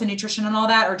health and nutrition and all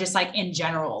that, or just like in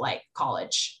general, like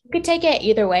college? You could take it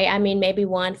either way. I mean, maybe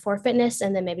one for fitness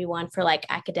and then maybe one for like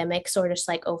academics or just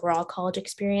like overall college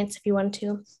experience if you wanted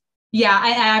to. Yeah, I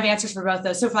have answers for both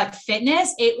those. So for like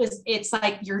fitness, it's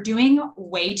like you're doing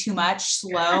way too much.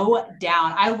 Slow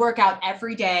down. I work out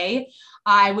every day.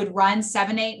 I would run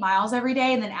 7-8 miles every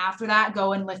day. And then after that,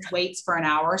 go and lift weights for an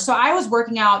hour. So I was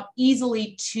working out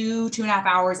easily 2.5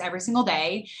 hours every single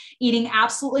day, eating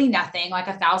absolutely nothing, like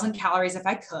 1,000 calories if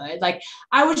I could. Like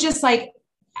I was just like,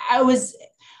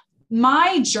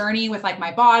 my journey with like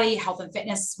my body, health and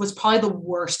fitness was probably the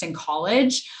worst in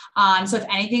college. So if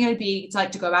anything, it would be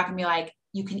to go back and be like,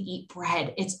 you can eat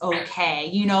bread. It's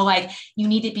okay. Like you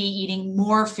need to be eating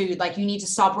more food. Like you need to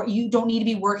stop. You don't need to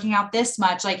be working out this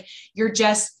much. Like you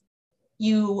just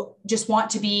want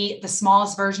to be the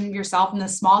smallest version of yourself. And the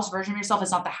smallest version of yourself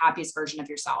is not the happiest version of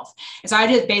yourself. And so I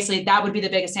just basically, that would be the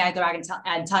biggest thing I go back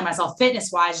and telling myself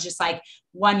fitness wise, just like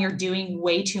one, you're doing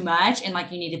way too much. And like,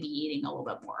 you need to be eating a little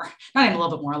bit more, not even a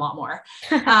little bit more, a lot more.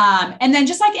 And then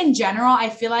just like in general, I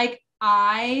feel like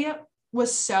I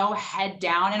was so head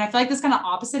down. And I feel like this kind of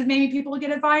opposite of maybe people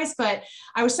get advice, but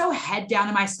I was so head down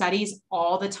in my studies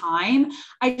all the time.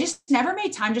 I just never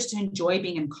made time just to enjoy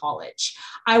being in college.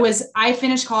 I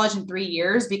finished college in 3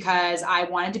 years because I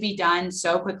wanted to be done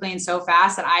so quickly and so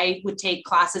fast that I would take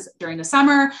classes during the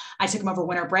summer. I took them over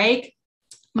winter break.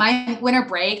 My winter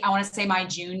break, I want to say my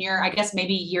junior, I guess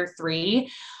maybe year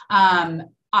 3,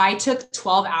 I took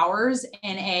 12 hours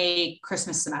in a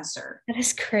Christmas semester. That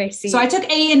is crazy. So I took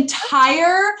an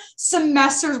entire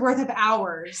semester's worth of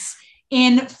hours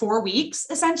in 4 weeks,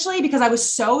 essentially, because I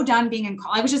was so done being in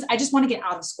college. I just want to get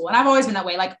out of school. And I've always been that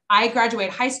way. Like I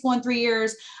graduated high school in 3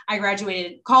 years. I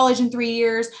graduated college in 3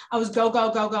 years. I was go,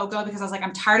 because I was like,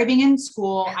 I'm tired of being in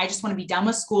school. I just want to be done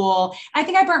with school. I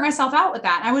think I burnt myself out with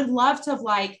that. And I would love to have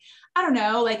like, I don't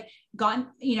know, like gotten,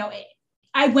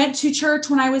 I went to church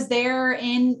when I was there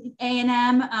in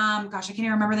A&M. Gosh, I can't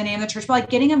even remember the name of the church, but like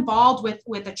getting involved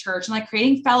with the church and like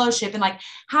creating fellowship and like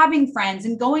having friends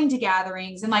and going to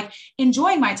gatherings and like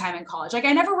enjoying my time in college. Like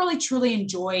I never really truly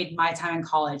enjoyed my time in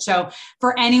college. So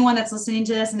for anyone that's listening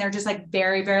to this and they're just like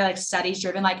very, very like studies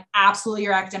driven, like absolutely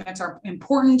your academics are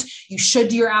important. You should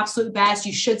do your absolute best.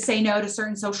 You should say no to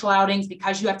certain social outings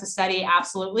because you have to study.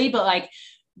 Absolutely. But like,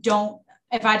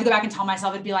 if I had to go back and tell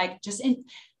myself, it'd be like,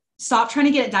 stop trying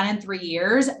to get it done in 3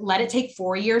 years. Let it take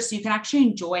 4 years so you can actually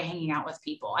enjoy hanging out with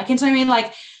people. I can tell you,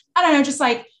 like, I don't know, just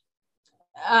like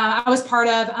I was part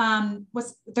of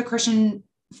what's the Christian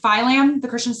Philam, the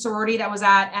Christian sorority that was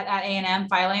at A&M,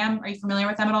 Philam. Are you familiar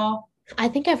with them at all? I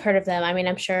think I've heard of them. I mean,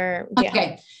 I'm sure. Yeah,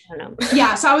 okay. I don't know.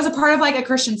 Yeah. So I was a part of like a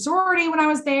Christian sorority when I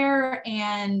was there.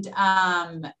 And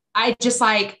I just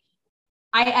like,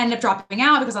 I ended up dropping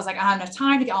out because I was like, I don't have enough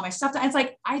time to get all my stuff done. It's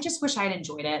like, I just wish I had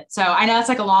enjoyed it. So I know it's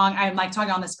like I'm like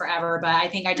talking on this forever, but I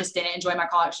think I just didn't enjoy my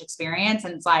college experience.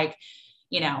 And it's like,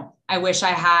 I wish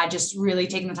I had just really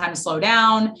taken the time to slow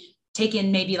down,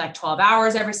 taken maybe like 12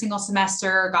 hours every single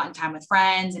semester, gotten time with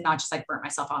friends and not just like burnt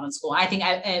myself out in school. I think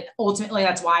ultimately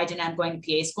that's why I didn't end up going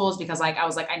to PA schools because like, I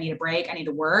was like, I need a break. I need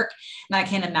to work. And I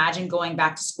can't imagine going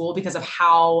back to school because of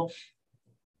how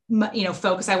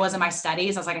focus I was in my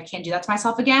studies. I was like, I can't do that to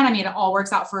myself again. I mean, it all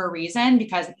works out for a reason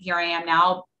because here I am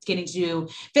now getting to do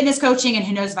fitness coaching and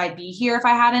who knows if I'd be here if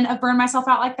I hadn't have burned myself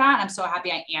out like that. I'm so happy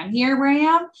I am here where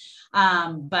I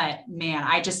am. But man,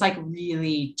 I just like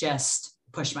really just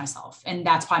pushed myself. And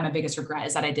that's probably my biggest regret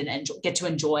is that I didn't get to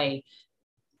enjoy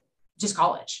just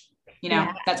college,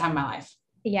 that time of my life.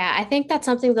 Yeah. I think that's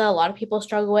something that a lot of people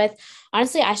struggle with.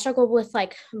 Honestly, I struggled with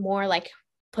like more like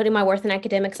putting my worth in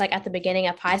academics like at the beginning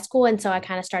of high school. And so I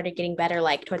kind of started getting better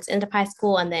like towards the end of high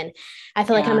school. And then I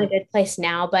feel like I'm in a good place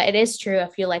now, but it is true.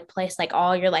 If you like place like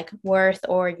all your like worth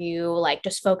or you like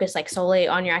just focus like solely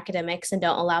on your academics and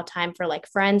don't allow time for like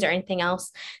friends or anything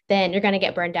else, then you're going to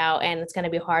get burned out and it's going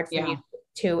to be hard for you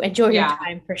to enjoy your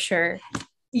time for sure.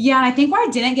 Yeah. And I think why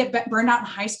I didn't get burned out in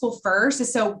high school first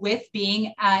is so with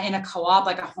being in a co-op,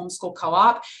 like a homeschool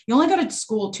co-op, you only go to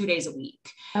school 2 days a week.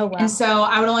 Oh, wow. And so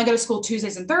I would only go to school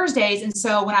Tuesdays and Thursdays. And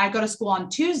so when I go to school on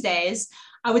Tuesdays,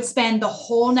 I would spend the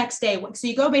whole next day. So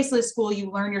you go basically to school, you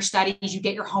learn your studies, you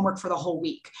get your homework for the whole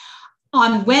week.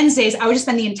 On Wednesdays, I would just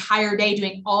spend the entire day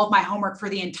doing all of my homework for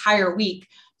the entire week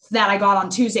that I got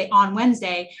on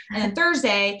Wednesday. And then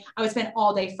Thursday, I would spend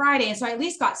all day Friday. And so I at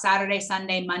least got Saturday,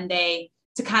 Sunday, Monday,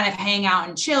 to kind of hang out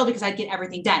and chill because I'd get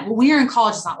everything done. Well, when you're in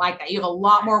college, it's not like that. You have a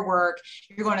lot more work.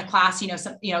 You're going to class,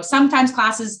 sometimes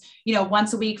classes,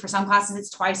 once a week. For some classes, it's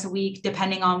twice a week,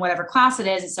 depending on whatever class it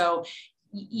is. And so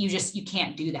you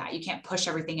can't do that. You can't push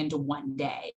everything into one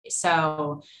day.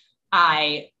 So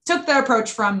I took the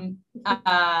approach from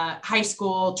high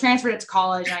school, transferred it to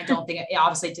college. And I don't think it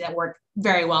obviously didn't work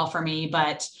very well for me,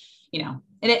 but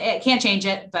it can't change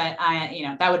it, but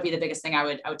that would be the biggest thing I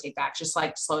would take back. Just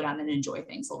like slow down and enjoy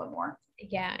things a little bit more.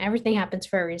 Yeah. Everything happens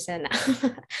for a reason.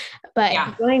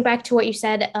 But going back to what you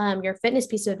said, your fitness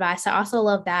piece of advice, I also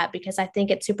love that because I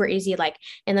think it's super easy, like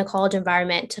in the college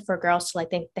environment for girls to like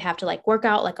think they have to like work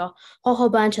out like a whole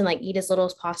bunch and like eat as little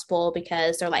as possible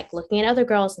because they're like looking at other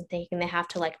girls and thinking they have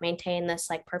to like maintain this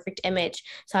like perfect image.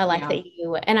 So I like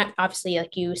that obviously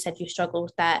like you said, you struggle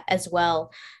with that as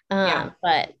well.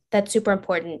 But that's super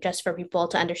important just for people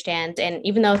to understand. And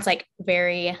even though it's like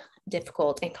very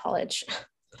difficult in college.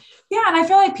 Yeah. And I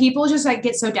feel like people just like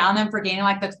get so down on them for gaining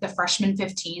like the freshman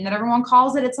 15 that everyone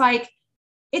calls it. It's like,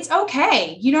 it's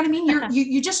okay. You know what I mean?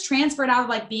 You just transferred out of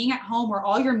like being at home where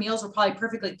all your meals were probably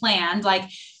perfectly planned. Like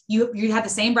you had the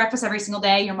same breakfast every single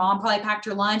day. Your mom probably packed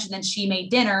your lunch and then she made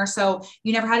dinner. So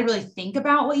you never had to really think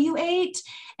about what you ate.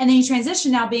 And then you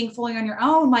transition now being fully on your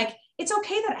own. Like, it's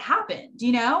okay that it happened,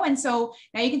 And so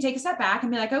now you can take a step back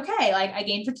and be like, okay, like I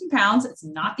gained 15 pounds. It's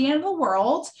not the end of the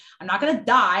world. I'm not going to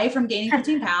die from gaining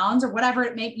 15 pounds or whatever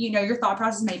it may, your thought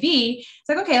process may be. It's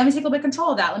like, okay, let me take a little bit of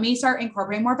control of that. Let me start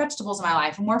incorporating more vegetables in my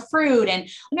life and more fruit. And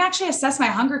let me actually assess my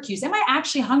hunger cues. Am I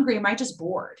actually hungry? Am I just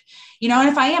bored? And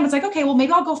if I am, it's like, okay, well,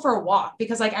 maybe I'll go for a walk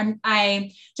because like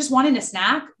I just wanted a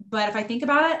snack. But if I think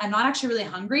about it, I'm not actually really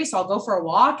hungry. So I'll go for a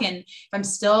walk. And if I'm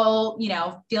still,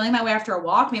 feeling that way after a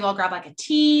walk, maybe I'll grab like a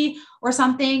tea or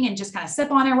something and just kind of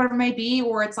sip on it or whatever it may be.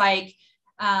 Or it's like,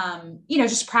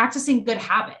 just practicing good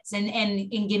habits and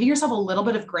giving yourself a little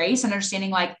bit of grace and understanding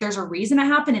like there's a reason it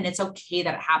happened and it's okay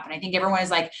that it happened. I think everyone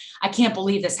is like, I can't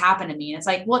believe this happened to me. And it's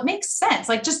like, well, it makes sense.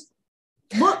 Like just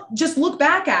look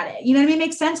back at it. You know what I mean? It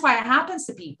makes sense why it happens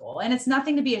to people and it's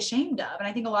nothing to be ashamed of. And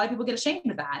I think a lot of people get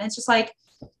ashamed of that. And it's just like,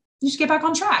 you just get back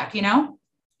on track, you know?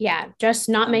 Yeah. Just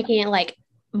not making it like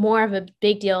more of a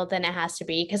big deal than it has to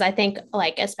be. Cause I think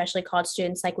like, especially college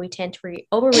students, like we tend to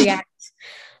overreact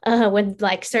when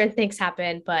like certain things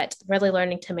happen, but really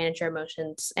learning to manage your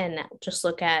emotions and just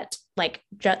look at like,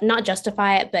 not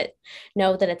justify it, but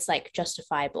know that it's like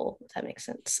justifiable, if that makes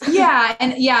sense. Yeah.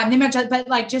 And yeah, but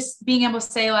like just being able to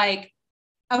say like,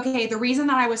 okay, the reason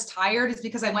that I was tired is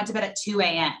because I went to bed at 2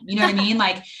 a.m. You know what I mean?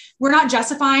 Like we're not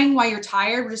justifying why you're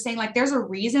tired. We're just saying like, there's a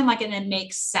reason, like, and it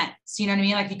makes sense. You know what I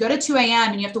mean? Like you go to 2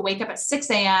 a.m. and you have to wake up at 6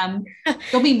 a.m.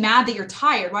 They'll be mad that you're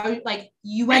tired. Why? Like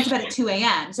you went to bed at 2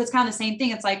 a.m. So it's kind of the same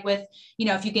thing. It's like with,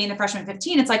 if you gain the freshman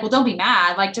 15, it's like, well, don't be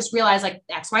mad. Like just realize like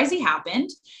X, Y, Z happened.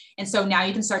 And so now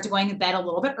you can start to going to bed a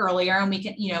little bit earlier and we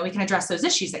can address those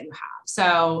issues that you have.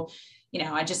 So,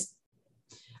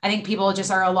 I think people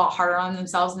just are a lot harder on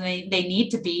themselves than they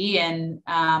need to be. And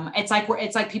it's like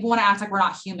people want to act like we're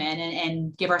not human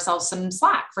and give ourselves some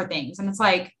slack for things. And it's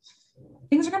like,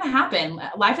 things are going to happen.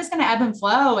 Life is going to ebb and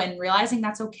flow and realizing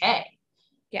that's okay.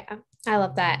 Yeah, I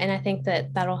love that. And I think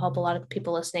that that'll help a lot of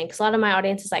people listening because a lot of my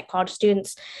audience is like college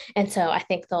students. And so I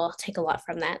think they'll take a lot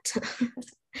from that.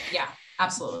 Yeah,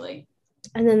 absolutely.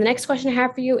 And then the next question I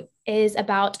have for you is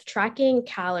about tracking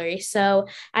calories. So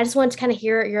I just want to kind of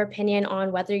hear your opinion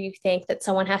on whether you think that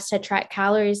someone has to track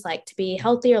calories like to be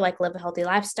healthy or like live a healthy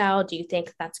lifestyle. Do you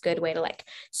think that's a good way to like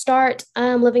start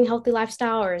living a healthy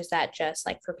lifestyle, or is that just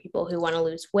like for people who want to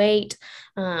lose weight?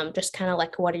 Just kind of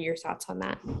like, what are your thoughts on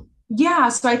that? Yeah.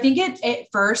 So I think at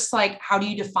first, like, how do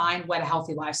you define what a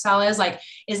healthy lifestyle is? Like,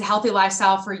 is a healthy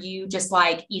lifestyle for you just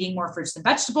like eating more fruits and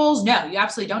vegetables? No, you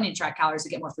absolutely don't need to track calories to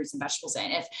get more fruits and vegetables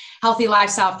in. If healthy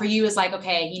lifestyle for you is like,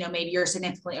 okay, maybe you're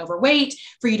significantly overweight,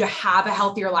 for you to have a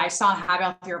healthier lifestyle and have a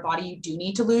healthier body, you do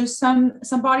need to lose some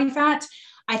body fat.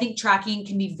 I think tracking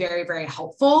can be very, very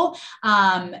helpful.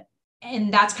 And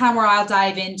that's kind of where I'll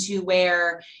dive into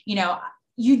where,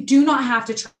 you do not have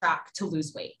to track to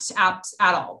lose weight at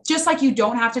all. Just like you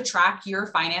don't have to track your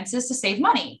finances to save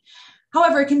money.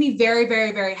 However, it can be very,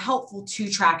 very, very helpful to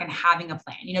track and having a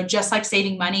plan, just like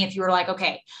saving money. If you were like,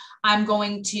 okay, I'm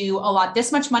going to allot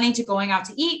this much money to going out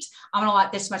to eat. I'm going to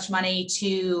allot this much money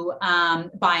to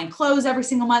buying clothes every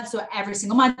single month. So every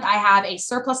single month I have a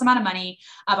surplus amount of money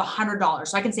of $100.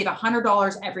 So I can save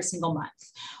 $100 every single month.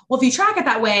 Well, if you track it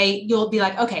that way, you'll be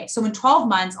like, okay, so in 12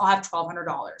 months, I'll have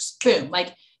 $1,200. Boom.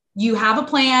 Like you have a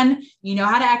plan, you know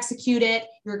how to execute it.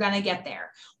 You're going to get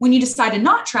there. When you decide to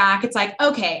not track, it's like,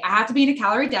 okay, I have to be in a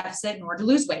calorie deficit in order to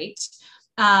lose weight.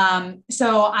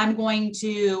 So I'm going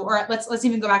to, or let's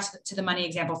even go back to the money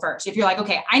example first. If you're like,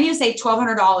 okay, I need to save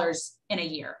 $1,200 in a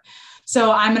year.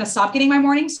 So I'm going to stop getting my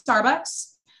morning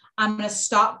Starbucks. I'm going to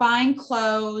stop buying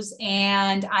clothes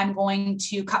and I'm going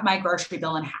to cut my grocery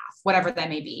bill in half, whatever that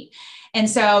may be. And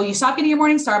so you stop getting your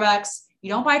morning Starbucks, you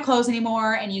don't buy clothes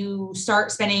anymore, and you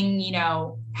start spending,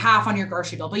 half on your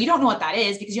grocery bill, but you don't know what that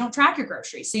is because you don't track your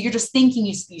groceries. So you're just thinking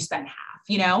you spend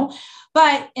half,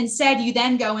 but instead you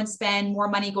then go and spend more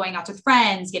money going out to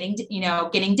friends, getting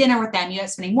dinner with them,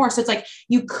 spending more. So it's like,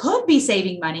 you could be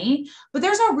saving money, but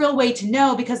there's no real way to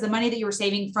know because the money that you were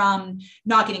saving from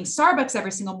not getting Starbucks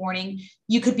every single morning,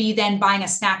 you could be then buying a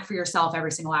snack for yourself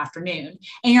every single afternoon.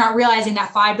 And you're not realizing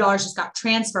that $5 just got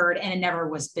transferred and it never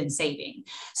was been saving.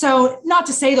 So not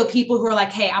to say though, people who are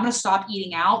like, hey, I'm going to stop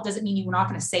eating out doesn't mean you're not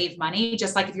going to save money.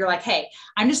 Just like if you're like, hey,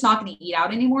 I'm just not going to eat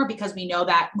out anymore, because we know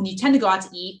that when you tend to go out to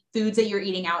eat, foods that you're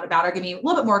eating out about are going to be a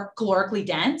little bit more calorically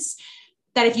dense,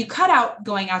 that if you cut out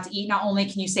going out to eat, not only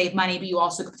can you save money, but you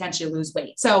also could potentially lose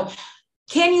weight. So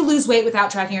can you lose weight without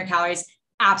tracking your calories?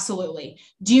 Absolutely.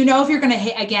 Do you know if you're going to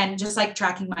hit, again, just like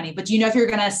tracking money, but do you know if you're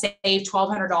going to save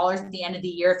 $1,200 at the end of the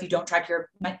year if you don't track your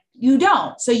money? You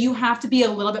don't. So you have to be a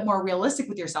little bit more realistic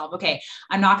with yourself. Okay,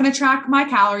 I'm not going to track my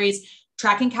calories.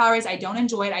 Tracking calories, I don't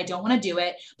enjoy it. I don't want to do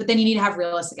it. But then you need to have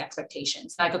realistic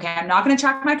expectations. Like, okay, I'm not going to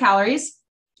track my calories.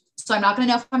 So I'm not going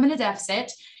to know if I'm in a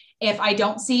deficit. If I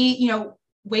don't see,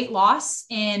 weight loss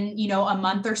in, a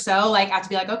month or so, like I have to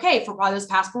be like, okay, for probably those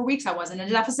past 4 weeks, I wasn't in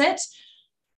a deficit.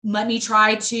 Let me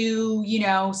try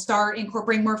to, start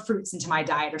incorporating more fruits into my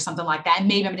diet or something like that. And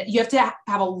maybe you have to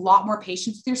have a lot more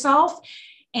patience with yourself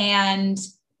and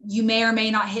you may or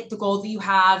may not hit the goal that you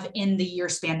have in the year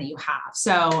span that you have.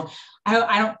 So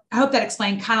I hope that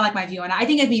explained kind of like my view. And I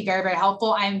think it'd be very, very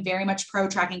helpful. I'm very much pro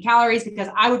tracking calories because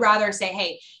I would rather say,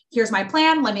 hey, here's my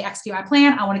plan. Let me execute my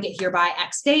plan. I want to get here by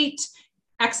X date,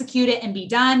 execute it and be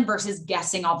done versus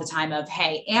guessing all the time of,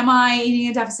 hey, am I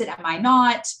eating a deficit? Am I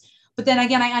not? But then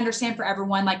again, I understand for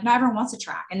everyone, like not everyone wants to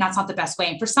track and that's not the best way.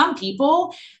 And for some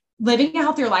people, living a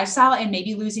healthier lifestyle and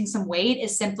maybe losing some weight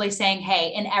is simply saying,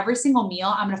 hey, in every single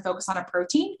meal, I'm going to focus on a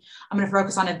protein. I'm going to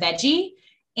focus on a veggie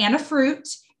and a fruit.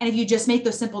 And if you just make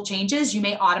those simple changes, you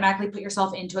may automatically put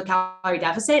yourself into a calorie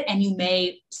deficit and you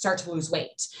may start to lose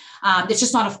weight. It's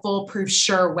just not a foolproof,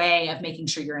 sure way of making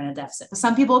sure you're in a deficit. But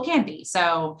some people it can be.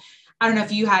 So I don't know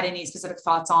if you had any specific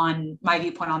thoughts on my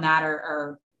viewpoint on that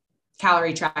or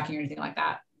calorie tracking or anything like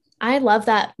that. I love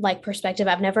that like perspective.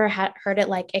 I've never heard it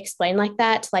like explained like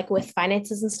that, like with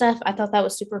finances and stuff. I thought that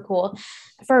was super cool.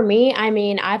 For me, I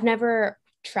mean, I've never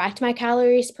tracked my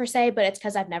calories per se, but it's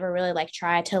because I've never really like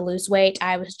tried to lose weight.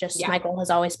 I was just, my goal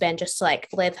has always been just to like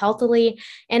live healthily.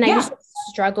 And I used to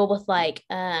struggle with like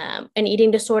an eating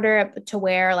disorder to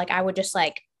where like I would just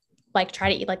like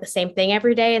try to eat like the same thing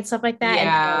every day and stuff like that.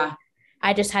 Yeah. And so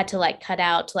I just had to like cut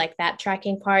out like that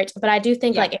tracking part. But I do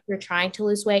think like if you're trying to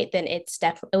lose weight, then it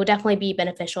would definitely be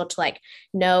beneficial to like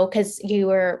know, because you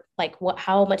were like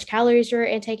how much calories you're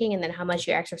intaking and then how much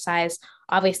you exercise.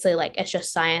 Obviously, like it's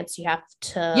just science. You have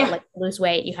to like lose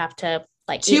weight. You have to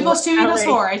like 2 + 2 =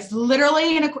 4. It's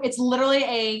literally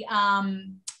a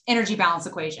energy balance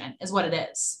equation is what it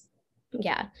is.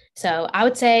 Yeah. So I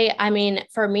would say, I mean,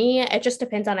 for me, it just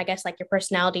depends on, I guess, like your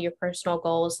personality, your personal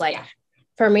goals. Like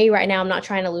for me right now, I'm not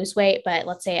trying to lose weight, but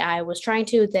let's say I was trying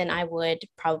to, then I would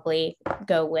probably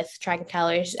go with tracking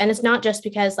calories. And it's not just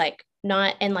because like,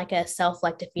 not in like a self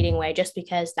like defeating way, just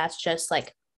because that's just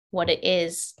like what it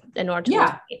is in order to lose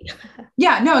weight.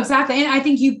 Yeah, no, exactly. And I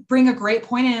think you bring a great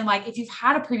point in, like, if you've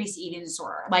had a previous eating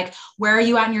disorder, like where are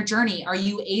you at in your journey? Are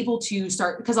you able to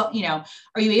start, because, you know,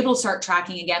 are you able to start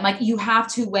tracking again? Like you have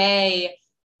to weigh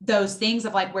those things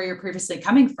of like where you're previously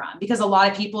coming from, because a lot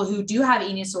of people who do have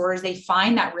eating disorders, they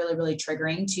find that really, really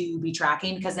triggering to be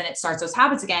tracking because then it starts those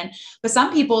habits again. But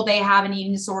some people, they have an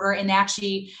eating disorder and they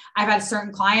actually, I've had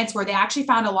certain clients where they actually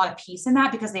found a lot of peace in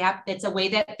that because it's a way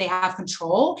that they have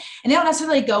control and they don't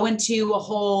necessarily go into a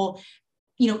whole,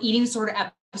 you know, eating disorder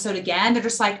episode again. They're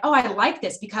just like, oh, I like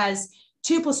this because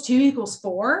 2 + 2 =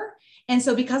 4. And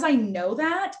so because I know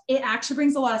that, it actually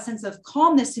brings a lot of sense of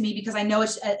calmness to me because I know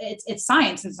it's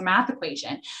science and it's a math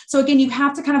equation. So again, you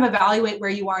have to kind of evaluate where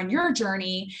you are in your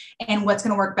journey and what's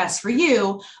going to work best for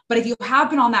you. But if you have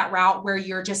been on that route where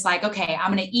you're just like, okay,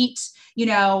 I'm going to eat, you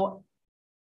know,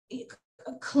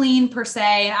 clean per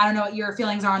se. And I don't know what your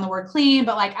feelings are on the word clean,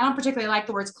 but like, I don't particularly like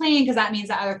the words clean because that means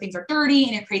that other things are dirty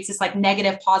and it creates this like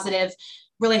negative, positive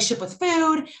relationship with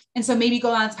food. And so maybe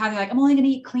go down this path, you're like, I'm only going to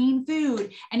eat clean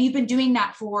food. And you've been doing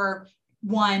that for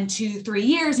 1, 2, 3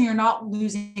 years and you're not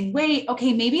losing weight.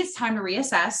 Okay, maybe it's time to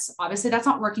reassess. Obviously that's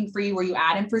not working for you where you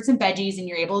add in fruits and veggies and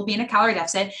you're able to be in a calorie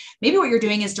deficit. Maybe what you're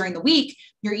doing is during the week,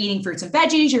 you're eating fruits and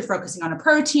veggies, you're focusing on a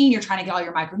protein, you're trying to get all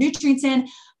your micronutrients in,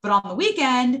 but on the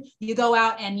weekend, you go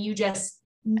out and you just,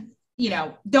 you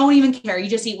know, don't even care. You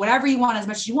just eat whatever you want as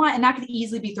much as you want. And that could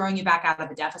easily be throwing you back out of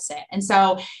the deficit. And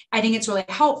so I think it's really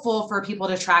helpful for people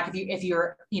to track if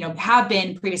you're, you know, have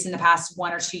been previous in the past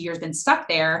 1 or 2 years, been stuck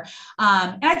there.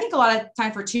 And I think a lot of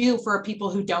time for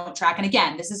people who don't track. And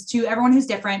again, this is to everyone who's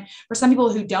different. For some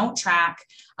people who don't track,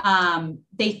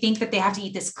 they think that they have to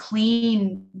eat this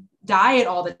clean diet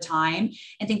all the time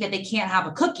and think that they can't have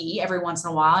a cookie every once in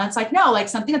a while. And it's like, no, like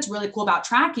something that's really cool about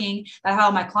tracking that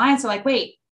how my clients are like,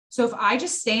 wait, so if I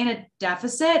just stay in a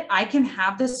deficit, I can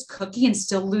have this cookie and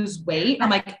still lose weight. And I'm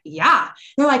like, yeah.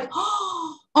 They're like,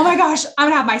 oh my gosh, I'm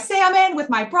gonna have my salmon with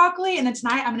my broccoli. And then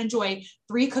tonight I'm gonna enjoy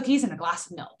 3 cookies and a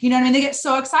glass of milk. You know what I mean? They get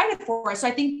so excited for it. So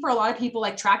I think for a lot of people,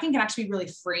 like tracking can actually be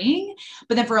really freeing,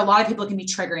 but then for a lot of people it can be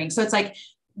triggering. So it's like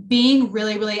being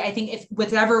really, really, I think if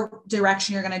whatever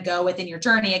direction you're going to go within your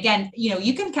journey, again, you know,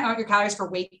 you can count your calories for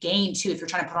weight gain too, if you're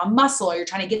trying to put on muscle or you're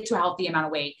trying to get to a healthy amount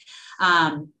of weight.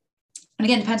 And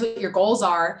again, depends what your goals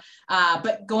are,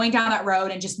 but going down that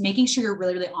road and just making sure you're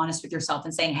really, really honest with yourself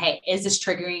and saying, hey, is this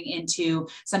triggering into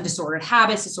some disordered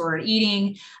habits, disordered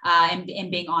eating, and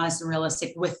being honest and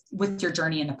realistic with your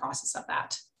journey in the process of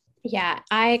that. Yeah,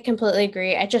 I completely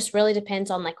agree. It just really depends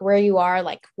on like where you are,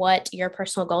 like what your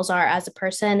personal goals are as a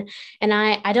person. And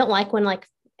I don't like when like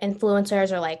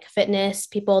influencers or like fitness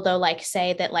people, they'll like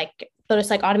say that like, they'll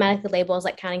just like automatically labels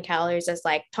like counting calories as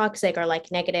like toxic or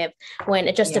like negative when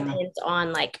it just depends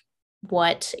on like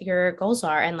what your goals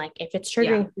are and like if it's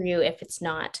triggering for you, if it's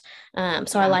not.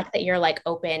 So I like that you're like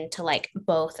open to like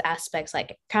both aspects,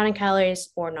 like counting calories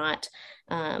or not.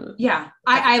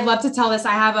 I love to tell this.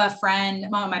 I have a friend,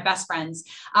 one of my best friends,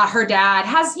 her dad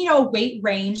has, you know, a weight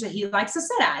range that he likes to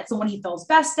sit at. It's the one he feels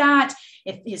best at,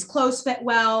 if his clothes fit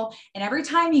well. And every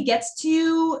time he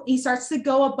starts to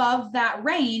go above that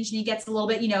range and he gets a little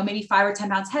bit, you know, maybe 5 or 10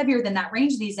 pounds heavier than that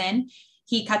range that he's in,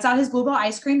 he cuts out his Bluebell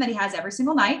ice cream that he has every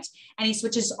single night and he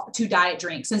switches to diet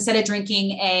drinks. So instead of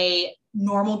drinking a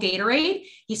normal Gatorade,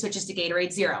 he switches to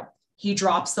Gatorade Zero. He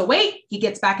drops the weight, he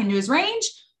gets back into his range,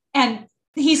 and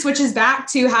he switches back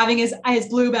to having his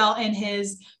Bluebell and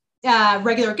his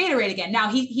regular Gatorade again. Now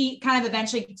he kind of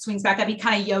eventually swings back up. He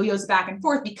kind of yo-yos back and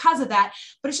forth because of that,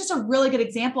 but it's just a really good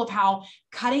example of how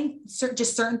cutting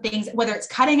just certain things, whether it's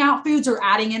cutting out foods or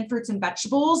adding in fruits and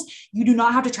vegetables, you do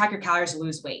not have to track your calories to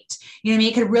lose weight. You know what I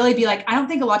mean? It could really be like, I don't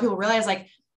think a lot of people realize, like,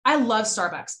 I love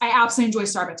Starbucks. I absolutely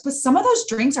enjoy Starbucks, but some of those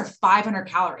drinks are 500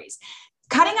 calories.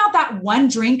 Cutting out that one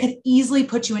drink could easily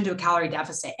put you into a calorie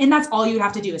deficit. And that's all you would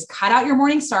have to do is cut out your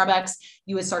morning Starbucks.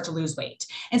 You would start to lose weight.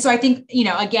 And so I think, you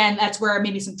know, again, that's where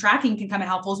maybe some tracking can come in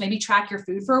helpful, is maybe track your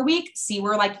food for a week, see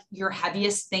where like your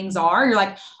heaviest things are. You're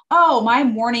like, oh, my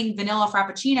morning vanilla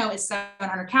Frappuccino is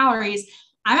 700 calories.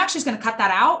 I'm actually just going to cut that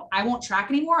out. I won't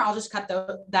track anymore. I'll just cut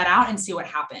that out and see what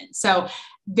happens. So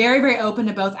very, very open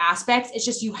to both aspects. It's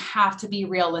just, you have to be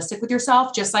realistic with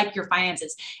yourself, just like your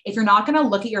finances. If you're not going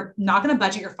to not going to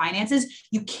budget your finances,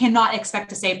 you cannot expect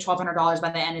to save $1,200 by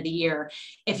the end of the year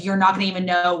if you're not going to even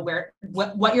know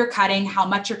what you're cutting, how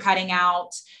much you're cutting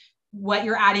out, what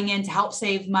you're adding in to help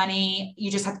save money.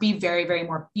 You just have to be very, very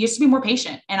you have to be more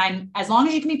patient. And as long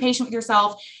as you can be patient with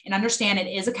yourself and understand it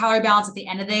is a calorie balance at the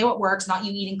end of the day, what works, not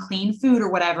you eating clean food or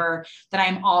whatever, that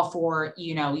I'm all for,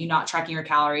 you know, you not tracking your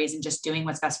calories and just doing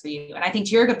what's best for you. And I think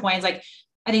to your good point is like,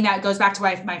 I think that goes back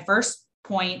to my first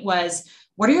point was,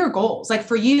 what are your goals? Like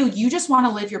for you, you just want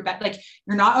to live your best, like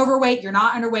you're not overweight, you're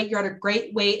not underweight, you're at a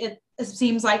great weight. It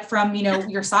seems like from, you know,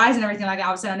 your size and everything like that.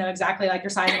 Obviously I don't know exactly like your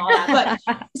size and all that,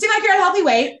 but it seems like you're at a healthy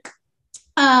weight.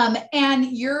 And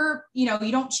you're, you know,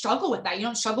 you don't struggle with that. You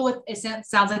don't struggle with, it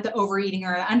sounds like the overeating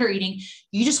or the undereating.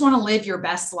 You just want to live your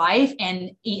best life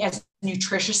and eat as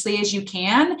nutritiously as you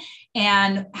can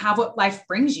and have what life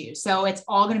brings you. So it's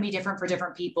all going to be different for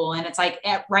different people. And it's like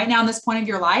right now in this point of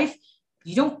your life,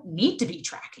 you don't need to be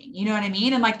tracking, you know what I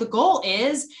mean? And like the goal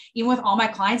is, even with all my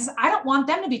clients, I don't want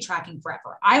them to be tracking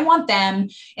forever. I want them,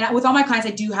 and with all my clients, I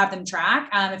do have them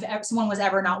track. If someone was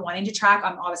ever not wanting to track,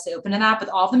 I'm obviously open to that, but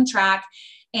all of them track.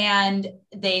 And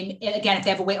they, again, if they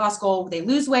have a weight loss goal, they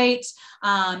lose weight.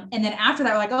 And then after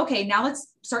that, we're like, okay, now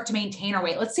let's start to maintain our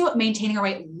weight. Let's see what maintaining our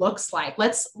weight looks like.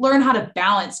 Let's learn how to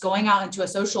balance going out into a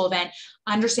social event,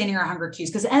 understanding our hunger cues.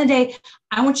 Because at the end of the day,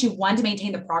 I want you, one, to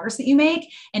maintain the progress that you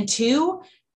make, and two,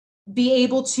 be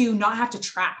able to not have to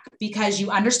track, because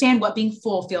you understand what being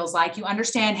full feels like. You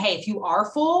understand, hey, if you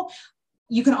are full,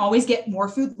 you can always get more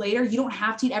food later. You don't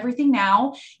have to eat everything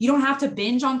now. You don't have to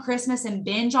binge on Christmas and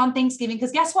binge on Thanksgiving,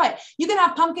 because guess what? You can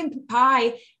have pumpkin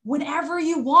pie whenever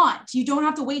you want. You don't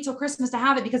have to wait till Christmas to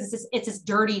have it, because it's this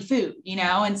dirty food, you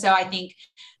know? And so I think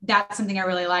that's something I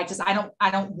really like, is I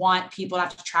don't want people to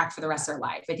have to track for the rest of their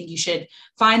life. I think you should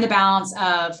find the balance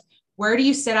of, where do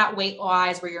you sit at weight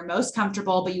wise, where you're most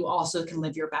comfortable, but you also can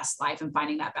live your best life, and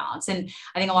finding that balance. And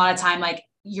I think a lot of time, like,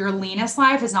 your leanest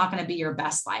life is not going to be your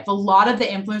best life. A lot of the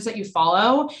influencers that you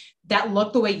follow that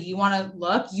look the way you want to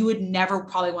look, you would never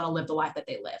probably want to live the life that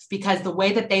they live, because the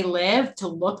way that they live to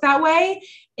look that way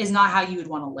is not how you would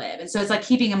want to live. And so it's like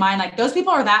keeping in mind, like, those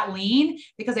people are that lean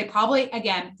because they probably,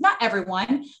 again, not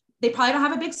everyone, they probably don't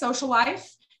have a big social life.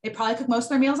 They probably cook most of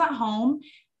their meals at home.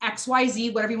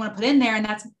 XYZ, whatever you want to put in there. And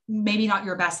that's maybe not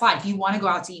your best life. You want to go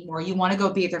out to eat more. You want to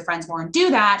go be with your friends more and do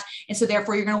that. And so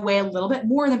therefore you're going to weigh a little bit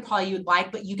more than probably you would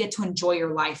like, but you get to enjoy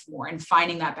your life more, and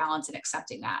finding that balance and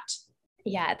accepting that.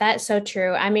 Yeah, that's so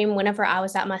true. I mean, whenever I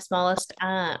was at my smallest,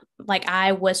 like,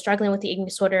 I was struggling with the eating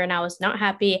disorder and I was not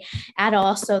happy at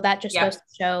all. So that just goes to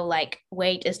show, like,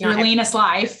 weight is not your leanest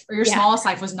life, or your smallest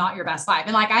life was not your best life.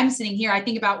 And like, I'm sitting here, I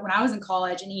think about when I was in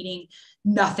college and eating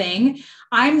nothing,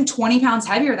 I'm 20 pounds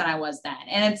heavier than I was then.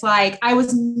 And it's like, I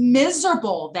was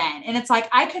miserable then. And it's like,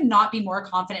 I could not be more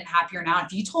confident and happier now.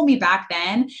 If you told me back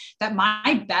then that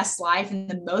my best life and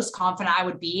the most confident I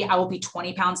will be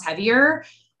 20 pounds heavier,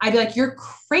 I'd be like, you're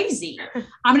crazy.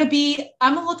 I'm going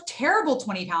to look terrible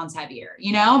 20 pounds heavier,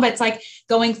 you know? But it's like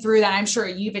going through that. I'm sure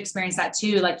you've experienced that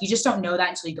too. Like, you just don't know that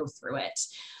until you go through it.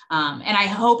 And I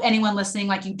hope anyone listening,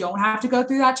 like, you don't have to go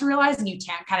through that to realize, and you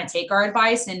can kind of take our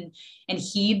advice and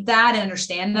heed that and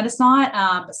understand that it's not.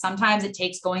 But sometimes it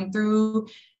takes going through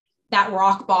that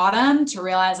rock bottom to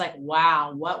realize like,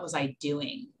 wow, what was I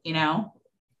doing? You know?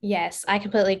 Yes, I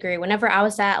completely agree. Whenever I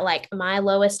was at like my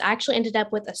lowest, I actually ended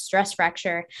up with a stress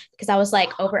fracture because I was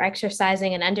like over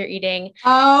exercising and under eating.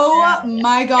 Oh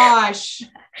my gosh.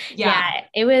 Yeah,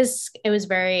 it was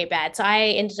very bad. So I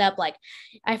ended up like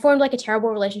I formed like a terrible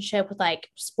relationship with like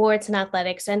sports and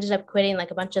athletics. I ended up quitting like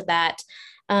a bunch of that.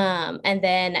 And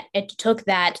then it took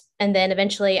that, and then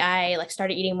eventually I like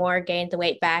started eating more, gained the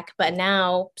weight back. But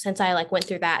now, since I like went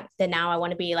through that, then now I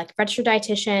want to be like a registered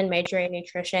dietitian, majoring in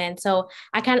nutrition. So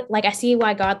I kind of like I see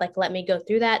why God like let me go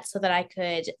through that so that I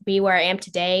could be where I am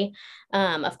today.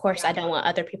 Of course, I don't want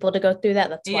other people to go through that.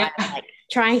 That's why I'm like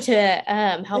trying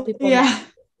to help people. Yeah.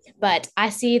 But I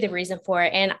see the reason for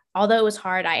it. And although it was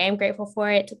hard, I am grateful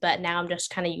for it. But now I'm just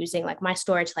kind of using like my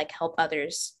story to like help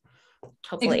others.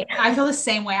 Hopefully. I feel the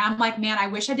same way. I'm like, man, I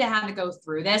wish I didn't have to go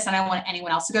through this and I don't want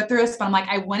anyone else to go through this, but I'm like,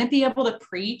 I wouldn't be able to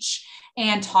preach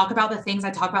and talk about the things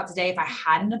I talk about today if I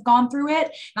hadn't have gone through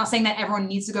it. Not saying that everyone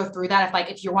needs to go through that.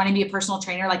 If you're wanting to be a personal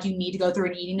trainer, like you need to go through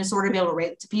an eating disorder to be able to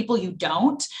relate to people, you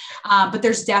don't. But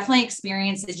there's definitely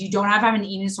experiences. You don't have to have an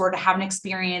eating disorder to have an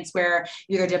experience where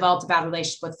you either developed a bad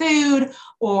relationship with food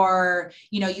or,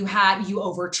 you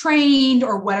overtrained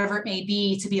or whatever it may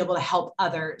be to be able to help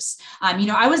others.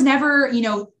 I was never,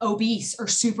 obese or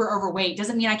super overweight.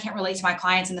 Doesn't mean I can't relate to my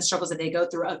clients and the struggles that they go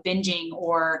through of binging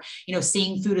or,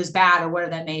 seeing food as bad or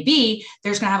whatever that may be.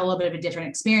 They're just going to have a little bit of a different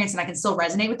experience, and I can still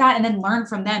resonate with that and then learn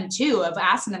from them too, of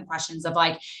asking them questions of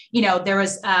like, there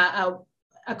was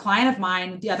a client of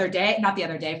mine probably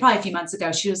a few months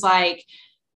ago. She was like,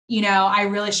 I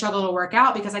really struggle to work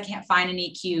out because I can't find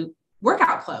any cute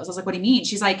workout clothes. I was like, what do you mean?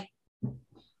 She's like,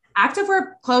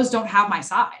 activewear clothes don't have my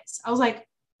size. I was like,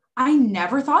 I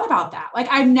never thought about that. Like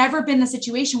I've never been in a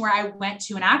situation where I went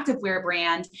to an activewear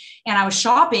brand and I was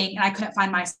shopping and I couldn't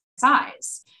find my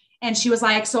size. And she was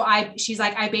like, she's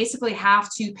like, I basically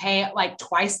have to pay like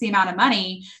twice the amount of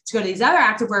money to go to these other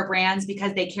activewear brands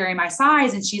because they carry my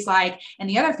size. And she's like, and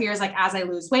the other fear is like, as I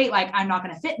lose weight, like I'm not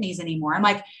going to fit in these anymore. I'm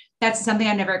like, that's something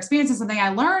I've never experienced. And something I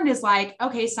learned is like,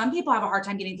 okay, some people have a hard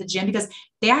time getting to the gym because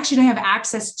they actually don't have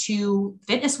access to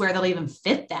fitness wear that'll even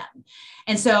fit them.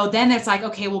 And so then it's like,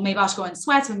 okay, well, maybe I'll just go in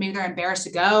sweats, but maybe they're embarrassed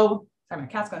to go. Sorry, my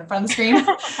cat's going in front of the screen.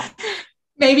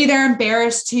 Maybe they're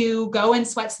embarrassed to go in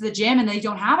sweats to the gym and they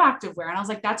don't have activewear. And I was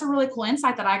like, that's a really cool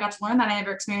insight that I got to learn that I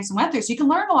never experienced and went through. So you can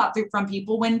learn a lot from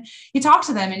people when you talk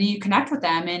to them and you connect with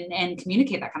them and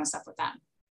communicate that kind of stuff with them.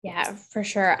 Yeah, for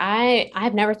sure.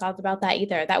 I've never thought about that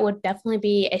either. That would definitely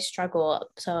be a struggle.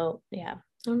 So yeah, I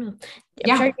don't know.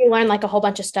 I'm sure you learn like a whole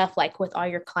bunch of stuff, like with all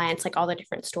your clients, like all the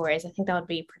different stories. I think that would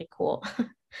be pretty cool.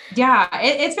 Yeah,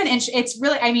 it's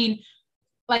really,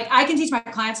 like I can teach my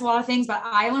clients a lot of things, but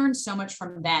I learned so much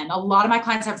from them. A lot of my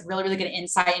clients have really, really good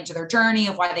insight into their journey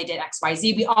of why they did X, Y,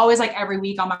 Z. We always like every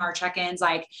week on our check-ins,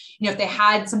 like, if they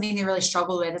had something they really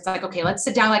struggled with, it's like, okay, let's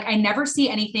sit down. Like I never see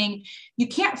anything. You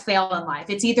can't fail in life.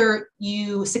 It's either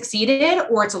you succeeded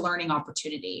or it's a learning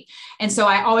opportunity. And so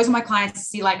I always want my clients to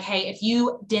see like, hey, if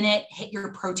you didn't hit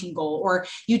your protein goal or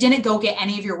you didn't go get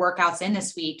any of your workouts in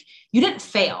this week, you didn't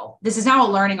fail. This is now a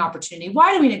learning opportunity.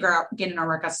 Why do we need to go out get in our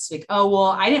workouts this week? Oh,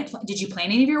 well, did you plan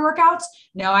any of your workouts?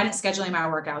 No, I didn't schedule any of my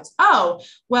workouts. Oh,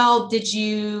 well, did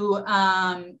you,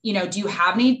 do you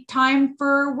have any time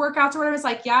for workouts or whatever? It's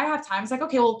like, yeah, I have time. It's like,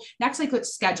 okay, well, next week,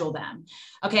 let's schedule them.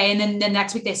 Okay. And then the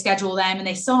next week they schedule them and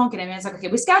they still don't get them. And it's like, okay,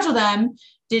 we schedule them.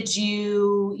 Did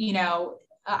you,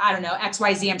 I don't know, X,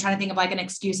 Y, Z. I'm trying to think of like an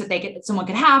excuse that someone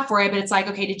could have for it, but it's like,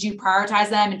 okay, did you prioritize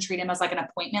them and treat them as like an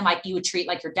appointment? Like you would treat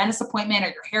like your dentist appointment or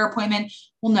your hair appointment?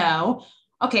 Well, no.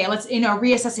 Okay, let's,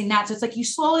 reassessing that. So it's like, you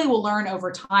slowly will learn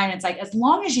over time. It's like, as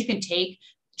long as you can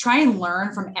try and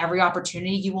learn from every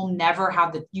opportunity, you will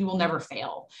never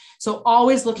fail. So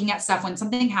always looking at stuff when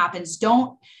something happens,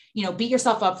 don't, beat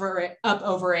yourself up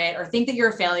over it or think that you're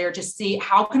a failure. Just see,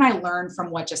 how can I learn from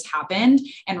what just happened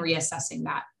and reassessing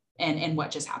that and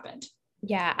what just happened.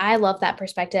 Yeah, I love that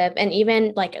perspective. And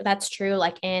even like that's true,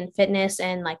 like in fitness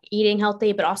and like eating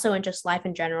healthy, but also in just life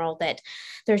in general, that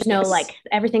there's no like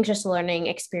everything's just a learning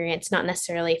experience, not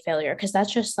necessarily a failure. Cause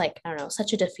that's just like, I don't know,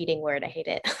 such a defeating word. I hate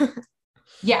it.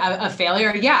 Yeah, a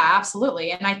failure. Yeah,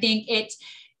 absolutely. And I think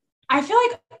I feel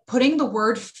like putting the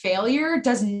word failure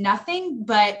does nothing,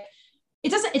 but it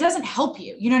doesn't help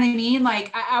you. You know what I mean?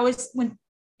 Like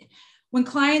when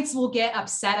clients will get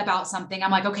upset about something,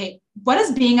 I'm like, okay, what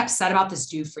does being upset about this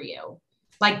do for you?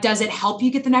 Like, does it help you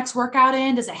get the next workout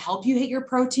in? Does it help you hit your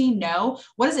protein? No.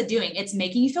 What is it doing? It's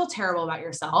making you feel terrible about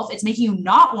yourself. It's making you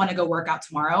not want to go work out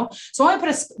tomorrow. So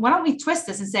why don't we twist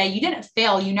this and say, you didn't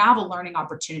fail. You now have a learning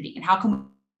opportunity. And how can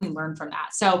we learn from that?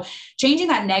 So changing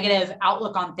that negative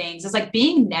outlook on things is like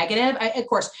being negative. Of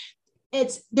course,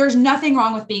 there's nothing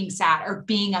wrong with being sad or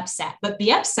being upset, but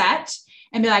be upset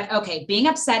and be like, okay, being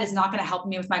upset is not going to help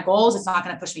me with my goals. It's not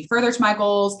going to push me further to my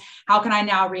goals. How can I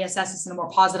now reassess this in a more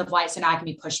positive light so now I can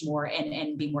be pushed more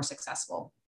and be more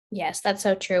successful? Yes, that's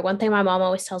so true. One thing my mom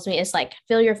always tells me is like,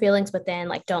 feel your feelings, but then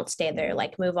like, don't stay there,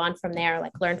 like move on from there,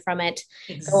 like learn from it,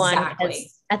 go on.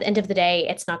 Because at the end of the day,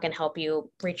 it's not going to help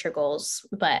you reach your goals,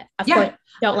 but of course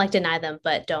don't like deny them,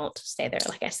 but don't stay there.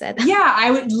 Like I said. Yeah.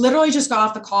 I would literally just got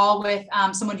off the call with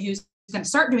someone who's going to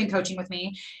start doing coaching with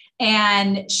me.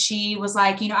 And she was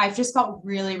like, I've just felt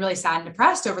really, really sad and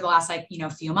depressed over the last,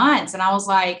 few months. And I was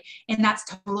like, and that's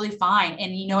totally fine.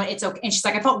 And it's okay. And she's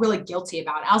like, I felt really guilty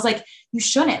about it. I was like, you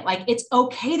shouldn't. Like, it's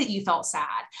okay that you felt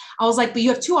sad. I was like, but you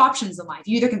have two options in life.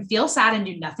 You either can feel sad and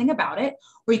do nothing about it,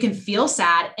 or you can feel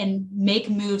sad and make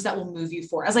moves that will move you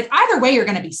forward. I was like, either way, you're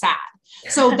going to be sad.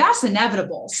 So that's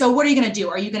inevitable. So what are you going to do?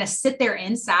 Are you going to sit there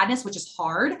in sadness, which is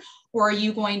hard? Or are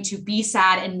you going to be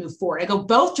sad and move forward? I go,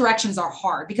 both directions are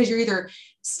hard because you're either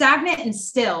stagnant and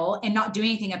still and not doing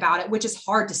anything about it, which is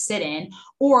hard to sit in,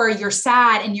 or you're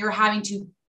sad and you're having to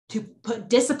put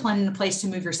discipline in place to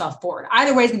move yourself forward.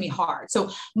 Either way is going to be hard.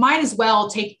 So might as well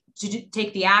take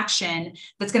the action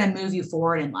that's going to move you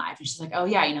forward in life. And she's like, oh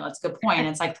yeah, that's a good point. And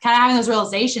it's like kind of having those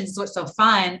realizations is what's so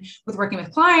fun with working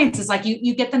with clients is like,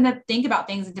 you get them to think about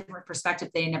things in different perspective.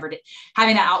 They never did,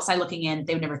 having that outside looking in,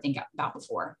 they would never think about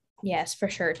before. Yes, for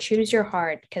sure. Choose your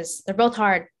hard because they're both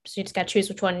hard. So you just got to choose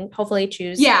which one, hopefully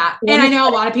choose. Yeah. And I know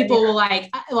a lot of people will hey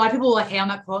on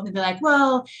that quote and they'll be like,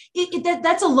 well,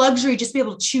 that's a luxury just to be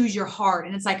able to choose your hard.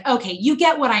 And it's like, okay, you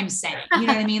get what I'm saying. You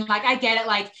know what I mean? Like, I get it.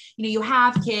 Like, you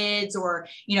have kids or,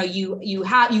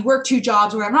 you work two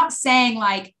jobs or I'm not saying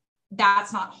like,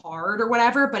 that's not hard or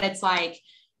whatever, but it's like,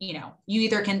 you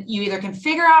either can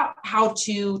figure out how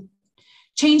to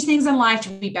change things in life to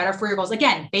be better for your goals.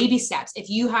 Again, baby steps. If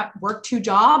you have worked two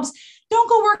jobs, don't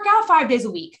go work out 5 days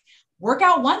a week. Work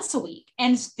out once a week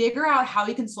and figure out how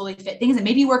you can slowly fit things. And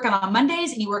maybe you work out on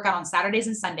Mondays and you work out on Saturdays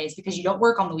and Sundays because you don't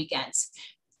work on the weekends.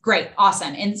 Great.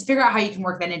 Awesome. And figure out how you can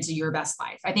work that into your best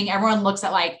life. I think everyone looks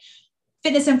at like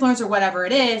fitness influencer, whatever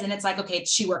it is. And it's like, okay,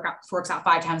 she works out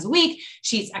 5 times a week.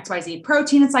 She eats XYZ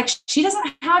protein. It's like, she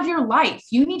doesn't have your life.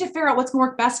 You need to figure out what's going to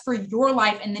work best for your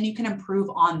life. And then you can improve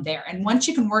on there. And once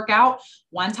you can work out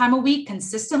 1 time a week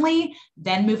consistently,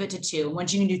 then move it to 2.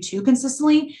 Once you can do 2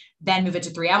 consistently, then move it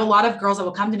to 3. I have a lot of girls that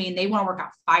will come to me and they want to work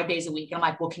out 5 days a week. And I'm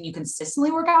like, well, can you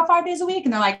consistently work out 5 days a week?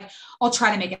 And they're like, I'll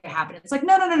try to make it happen. It's like,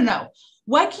 no.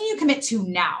 What can you commit to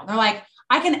now? And they're like,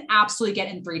 I can absolutely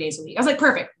get in 3 days a week. I was like,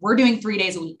 perfect. We're doing 3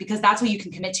 days a week because that's what you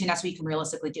can commit to. And that's what you can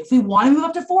realistically do. If we want to move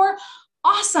up to 4,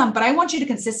 awesome. But I want you to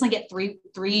consistently get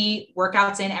three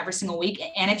workouts in every single week.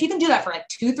 And if you can do that for like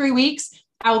 2-3 weeks,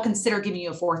 I will consider giving you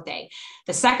a 4th day.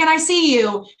 The second I see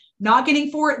you not getting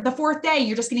the 4th day,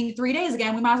 you're just getting 3 days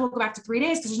again. We might as well go back to 3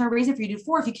 days because there's no reason for you to do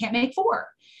 4 if you can't make 4,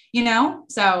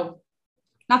 So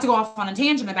not to go off on a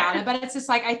tangent about it, but it's just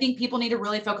like, I think people need to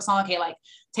really focus on, okay, like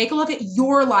take a look at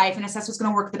your life and assess what's going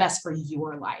to work the best for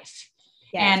your life.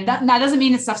 Yes. And that doesn't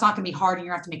mean that stuff's not going to be hard and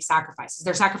you're going to have to make sacrifices.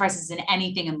 There's sacrifices in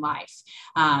anything in life.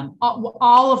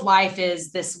 All of life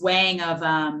is this weighing of,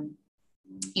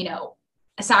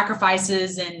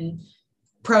 sacrifices and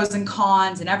pros and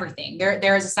cons and everything.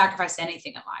 There is a sacrifice to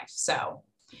anything in life. So,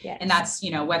 yes. And that's,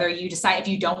 whether you decide if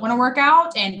you don't want to work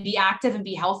out and be active and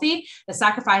be healthy, the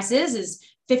sacrifice is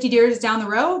 50 years down the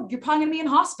road, you're probably going to be in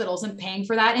hospitals and paying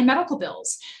for that in medical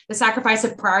bills. The sacrifice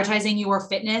of prioritizing your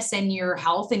fitness and your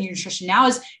health and your nutrition now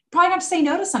is probably going to have to say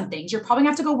no to some things. You're probably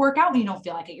going to have to go work out when you don't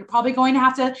feel like it. You're probably going to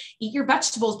have to eat your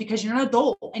vegetables because you're an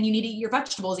adult and you need to eat your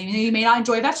vegetables, even though you may not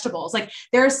enjoy vegetables. Like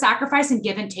there is sacrifice and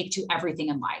give and take to everything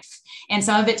in life. And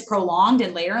some of it's prolonged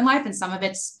and later in life, and some of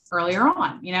it's earlier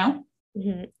on,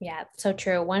 Mm-hmm. Yeah, so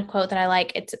true. One quote that I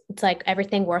like, it's like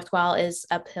everything worthwhile is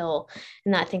uphill.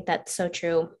 And I think that's so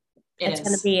true. It's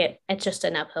just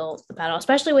an uphill battle,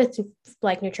 especially with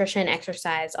like nutrition,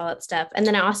 exercise, all that stuff. And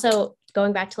then I also,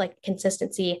 going back to like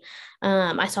consistency,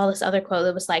 I saw this other quote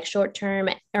that was like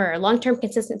long-term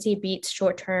consistency beats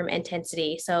short-term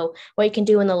intensity. So what you can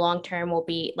do in the long term will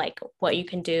be like what you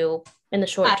can do in the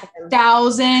short term.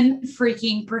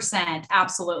 1,000%.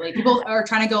 Absolutely. People are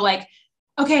trying to go like,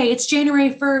 okay, it's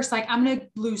January 1st. Like I'm going to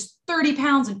lose 30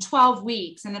 pounds in 12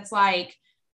 weeks. And it's like,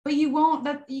 but you won't,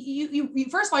 that you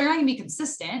first of all, you're not gonna be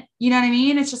consistent. You know what I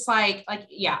mean? It's just like,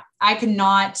 yeah, I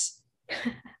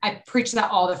preach that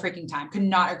all the freaking time. Could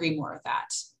not agree more with that.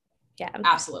 Yeah,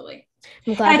 absolutely.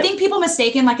 I'm And glad. I think people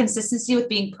mistaken like consistency with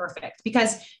being perfect,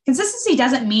 because consistency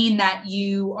doesn't mean that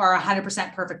you are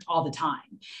 100% perfect all the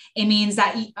time. It means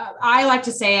that I like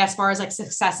to say, as far as like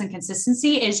success and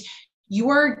consistency, is you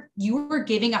are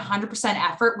giving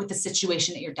 100% effort with the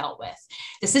situation that you're dealt with.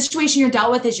 The situation you're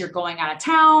dealt with is you're going out of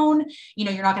town,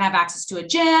 you're not going to have access to a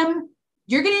gym.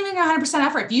 You're giving 100%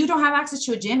 effort. If you don't have access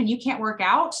to a gym and you can't work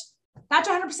out, that's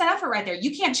 100% effort right there.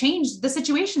 You can't change the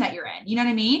situation that you're in. You know what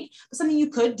I mean? But something you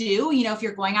could do, if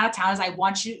you're going out of town, is I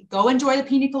want you to go enjoy the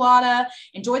pina colada,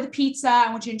 enjoy the pizza. I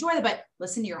want you to enjoy it, but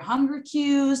listen to your hunger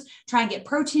cues, try and get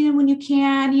protein in when you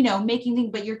can, making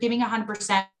things, but you're giving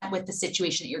 100% with the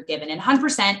situation that you're given, and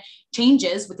 100%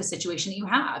 changes with the situation that you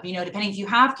have, depending if you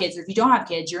have kids or if you don't have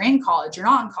kids, you're in college, you're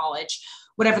not in college,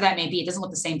 whatever that may be. It doesn't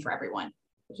look the same for everyone.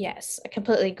 Yes, I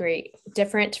completely agree.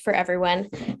 Different for everyone.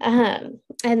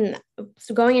 And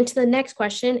so going into the next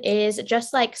question is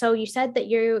just like, so you said that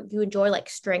you enjoy like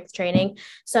strength training.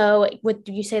 So would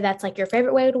you say that's like your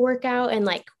favorite way to work out? And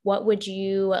like, what would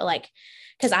you like,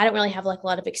 because I don't really have like a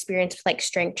lot of experience with like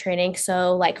strength training.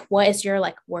 So like, what is your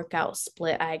like workout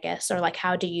split, I guess, or like,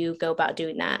 how do you go about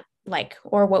doing that? Like,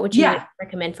 or what would you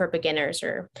recommend for beginners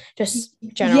or just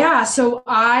general? Yeah. So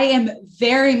I am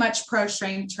very much pro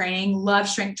strength training, love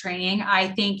strength training. I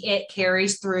think it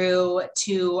carries through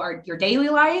to your daily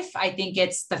life. I think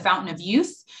it's the fountain of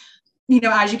youth.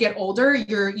 As you get older,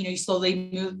 you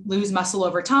slowly lose muscle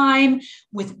over time.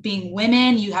 With being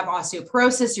women, you have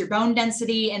osteoporosis, your bone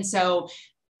density. And so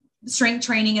strength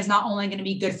training is not only going to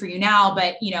be good for you now,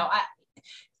 but,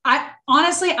 I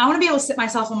honestly, I want to be able to sit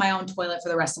myself on my own toilet for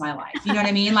the rest of my life. You know what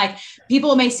I mean? Like,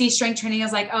 people may see strength training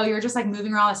as like, oh, you're just like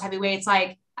moving around this heavy weight. It's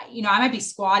like, I might be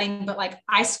squatting, but like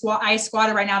I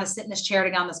squatted right now to sit in this chair to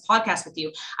get on this podcast with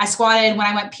you. I squatted when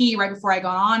I went pee right before I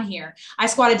got on here. I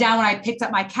squatted down when I picked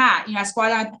up my cat. I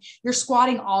squatted. You're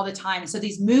squatting all the time. So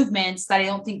these movements that I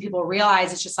don't think people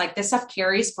realize, it's just like this stuff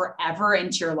carries forever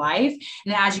into your life.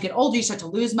 And as you get older, you start to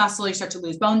lose muscle, you start to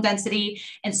lose bone density.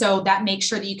 And so that makes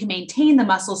sure that you can maintain the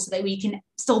muscle so that we can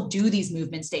still do these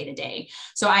movements day to day.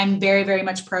 So I'm very, very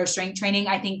much pro strength training.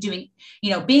 I think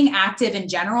being active in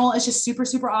general is just super,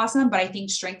 super awesome. But I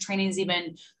think strength training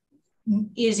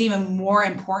is even more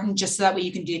important, just so that way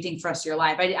you can do things for the rest of your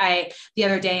life. I the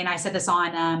other day, and I said this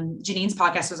on Janine's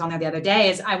podcast was on there the other day,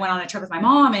 is I went on a trip with my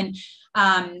mom,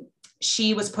 and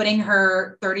she was putting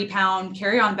her 30-pound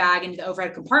carry-on bag into the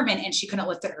overhead compartment and she couldn't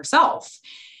lift it herself.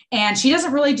 And she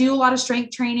doesn't really do a lot of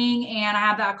strength training. And I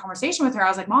had that conversation with her. I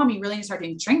was like, Mom, you really need to start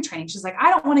doing strength training. She's like, I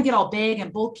don't want to get all big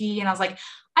and bulky. And I was like,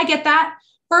 I get that.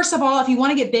 First of all, if you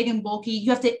want to get big and bulky, you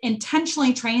have to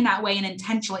intentionally train that way and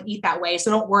intentionally eat that way.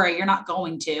 So don't worry, you're not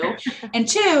going to. And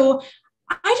two,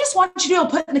 I just want you to be able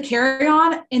to put the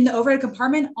carry-on in the overhead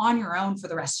compartment on your own for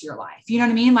the rest of your life. You know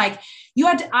what I mean? Like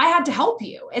I had to help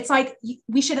you. It's like,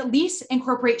 we should at least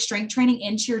incorporate strength training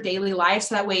into your daily life.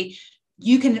 So that way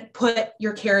you can put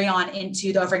your carry-on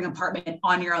into the overhead compartment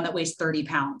on your own that weighs 30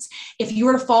 pounds. If you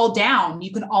were to fall down,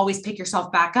 you can always pick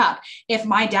yourself back up. If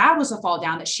my dad was to fall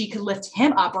down, that she could lift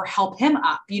him up or help him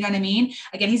up. You know what I mean?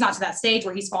 Again, he's not to that stage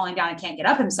where he's falling down and can't get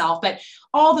up himself, but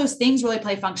all those things really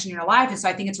play a function in your life. And so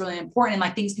I think it's really important. And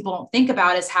like things people don't think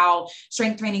about is how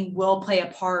strength training will play a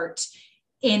part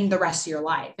in the rest of your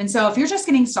life. And so if you're just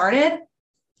getting started,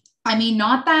 I mean,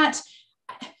 not that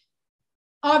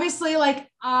obviously, like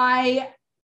I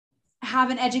have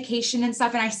an education and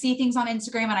stuff and I see things on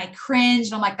Instagram and I cringe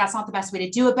and I'm like, that's not the best way to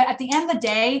do it. But at the end of the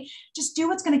day, just do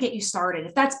what's going to get you started.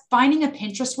 If that's finding a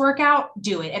Pinterest workout,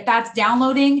 do it. If that's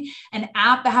downloading an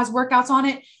app that has workouts on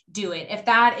it, do it. If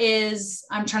that is,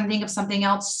 I'm trying to think of something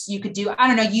else you could do. I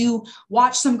don't know. You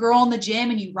watch some girl in the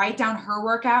gym and you write down her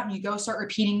workout and you go start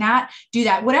repeating that, do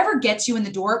that. Whatever gets you in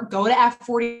the door, go to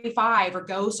F45 or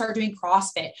go start doing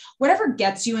CrossFit, whatever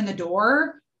gets you in the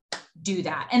door, do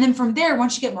that. And then from there,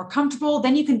 once you get more comfortable,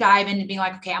 then you can dive in and be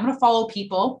like, okay, I'm going to follow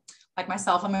people like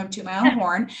myself. I'm going to toot my own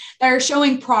horn that are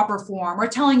showing proper form or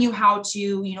telling you how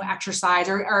to, exercise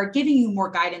or giving you more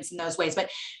guidance in those ways.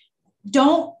 But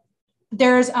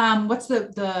there's what's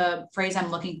the phrase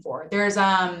I'm looking for? There's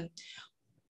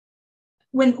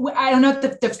when I don't know if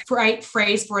the right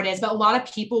phrase for it is, but a lot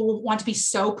of people want to be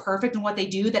so perfect in what they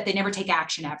do that they never take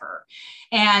action ever.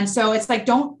 And so it's like,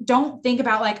 don't think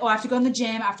about like, oh, I have to go in the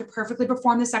gym. I have to perfectly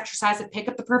perform this exercise to pick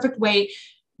up the perfect weight,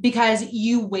 because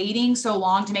you waiting so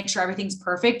long to make sure everything's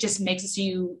perfect just makes it so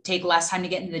you take less time to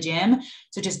get into the gym.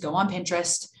 So just go on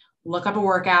Pinterest, look up a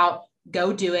workout,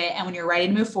 go do it. And when you're ready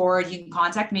to move forward, you can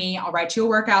contact me. I'll write you a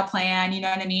workout plan, you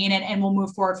know what I mean? And we'll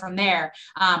move forward from there.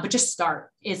 But just start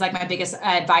is like my biggest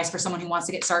advice for someone who wants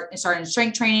to get started in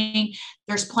strength training.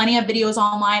 There's plenty of videos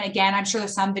online. Again, I'm sure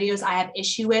there's some videos I have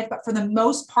issue with, but for the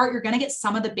most part, you're going to get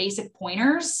some of the basic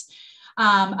pointers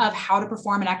of how to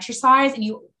perform an exercise, and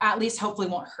you at least hopefully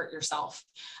won't hurt yourself.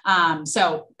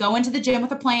 So go into the gym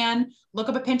with a plan, look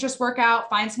up a Pinterest workout,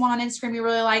 find someone on Instagram you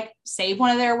really like, save one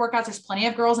of their workouts. There's plenty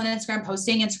of girls on Instagram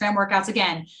posting Instagram workouts.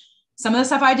 Again, some of the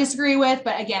stuff I disagree with,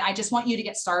 but again, I just want you to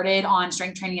get started on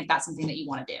strength training if that's something that you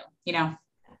want to do, you know?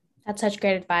 That's such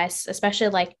great advice, especially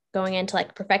like going into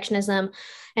like perfectionism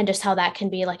and just how that can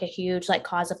be like a huge like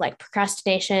cause of like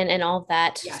procrastination and all of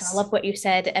that. Yes. So I love what you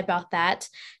said about that.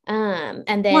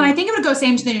 And then I think it would go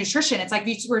same to the nutrition. It's like,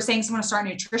 if you were saying someone to start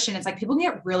nutrition, it's like people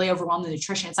can get really overwhelmed with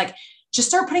nutrition. It's like, just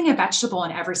start putting a vegetable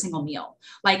in every single meal.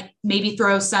 Like maybe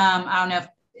throw some, I don't know if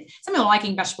some people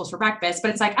liking vegetables for breakfast, but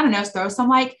it's like, I don't know, throw some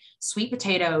like sweet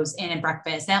potatoes in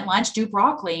breakfast, then at lunch do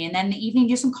broccoli, and then in the evening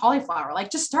do some cauliflower. Like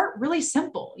just start really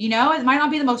simple, you know, it might not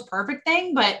be the most perfect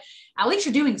thing, but at least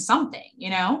you're doing something, you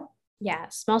know? Yeah.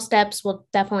 Small steps will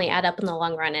definitely add up in the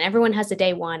long run. And everyone has a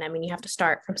day one. I mean, you have to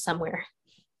start from somewhere.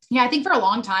 Yeah, I think for a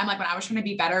long time, like when I was trying to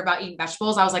be better about eating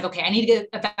vegetables, I was like, okay, I need to get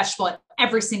a vegetable at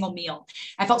every single meal.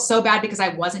 I felt so bad because I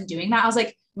wasn't doing that. I was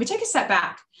like, let me take a step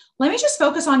back. Let me just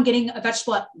focus on getting a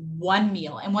vegetable at one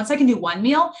meal. And once I can do one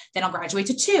meal, then I'll graduate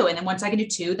to two. And then once I can do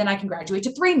two, then I can graduate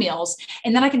to 3 meals.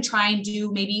 And then I can try and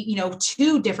do maybe, you know,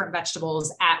 2 different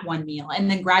vegetables at one meal, and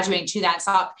then graduating to that.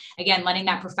 Stop, again, letting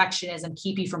that perfectionism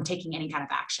keep you from taking any kind of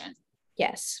action.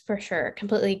 Yes, for sure.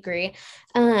 Completely agree.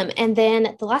 And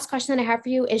then the last question that I have for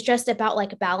you is just about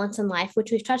like balance in life,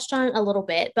 which we've touched on a little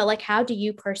bit, but like, how do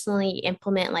you personally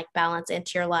implement like balance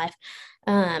into your life?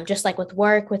 Just like with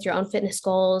work, with your own fitness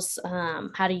goals,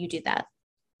 how do you do that?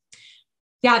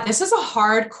 Yeah, this is a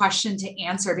hard question to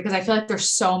answer because I feel like there's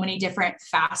so many different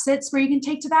facets where you can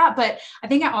take to that. But I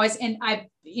think I've,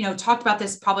 you know, talked about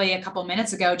this probably a couple of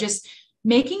minutes ago, just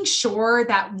making sure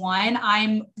that one,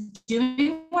 I'm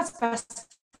doing what's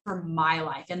best for my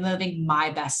life and living my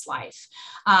best life.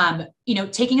 You know,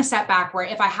 taking a step back where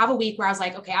if I have a week where I was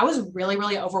like, okay, I was really,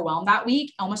 really overwhelmed that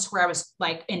week, almost where I was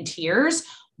like in tears.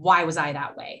 Why was I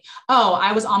that way? Oh,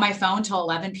 I was on my phone till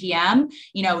 11 p.m.,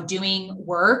 you know, doing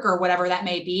work or whatever that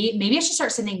may be. Maybe I should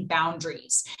start setting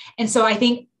boundaries. And so I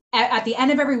think at the end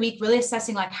of every week, really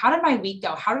assessing like, how did my week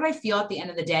go? How did I feel at the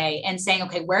end of the day? And saying,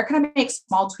 okay, where can I make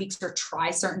small tweaks or try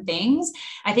certain things?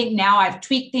 I think now I've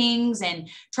tweaked things and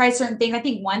tried certain things. I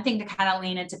think one thing to kind of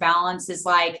lean into balance is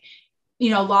like,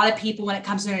 you know, a lot of people, when it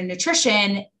comes to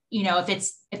nutrition, you know, if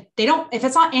it's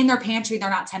not in their pantry, they're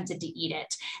not tempted to eat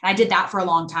it. And I did that for a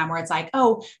long time where it's like,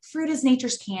 oh, fruit is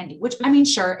nature's candy, which I mean,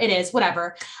 sure it is,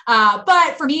 whatever.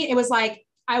 But for me, it was like,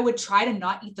 I would try to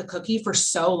not eat the cookie for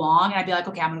so long. And I'd be like,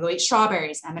 okay, I'm going to go eat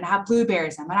strawberries. I'm going to have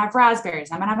blueberries. I'm going to have raspberries.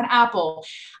 I'm going to have an apple.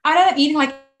 I'd end up eating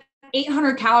like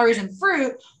 800 calories in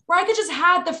fruit where I could just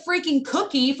have the freaking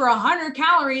cookie for 100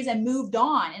 calories and moved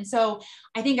on. And so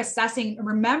I think assessing,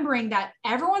 remembering that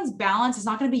everyone's balance is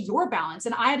not going to be your balance.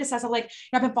 And I had to assess like, you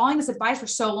know, I've been following this advice for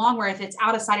so long where if it's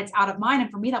out of sight, it's out of mind.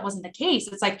 And for me, that wasn't the case.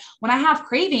 It's like when I have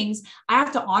cravings, I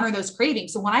have to honor those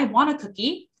cravings. So when I want a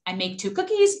cookie, I make 2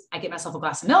 cookies. I get myself a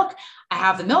glass of milk. I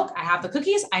have the milk. I have the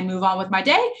cookies. I move on with my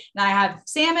day. Then I have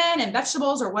salmon and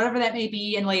vegetables or whatever that may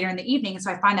be. And later in the evening. And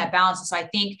so I find that balance. And so I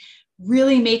think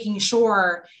really making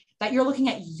sure that you're looking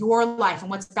at your life and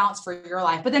what's balanced for your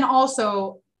life, but then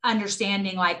also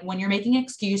understanding like when you're making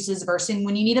excuses versus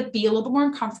when you need to be a little bit more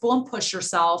uncomfortable and push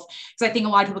yourself. Because I think a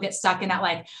lot of people get stuck in that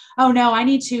like, oh no, I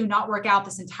need to not work out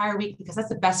this entire week because that's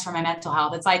the best for my mental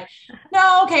health. It's like,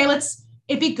 no, okay,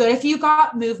 it'd be good if you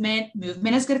got movement.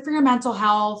 Movement is good for your mental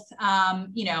health.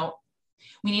 You know,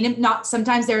 we need to not,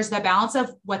 sometimes there's the balance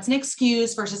of what's an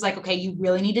excuse versus like, okay, you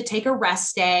really need to take a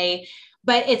rest day,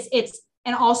 but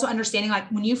and also understanding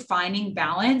like when you finding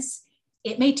balance,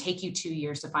 it may take you 2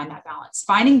 years to find that balance.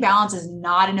 Finding balance is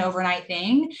not an overnight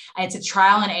thing. It's a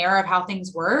trial and error of how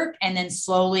things work. And then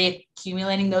slowly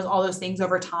accumulating all those things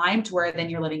over time to where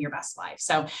then you're living your best life.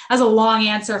 So that's a long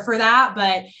answer for that,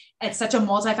 but it's such a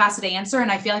multifaceted answer.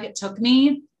 And I feel like it took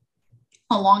me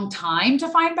a long time to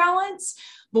find balance.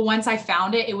 But once I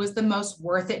found it, it was the most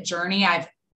worth it journey I've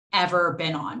ever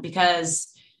been on because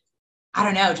I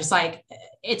don't know, just like,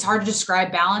 it's hard to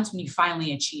describe balance when you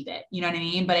finally achieve it. You know what I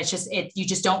mean? But it's just, you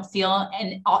just don't feel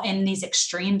in these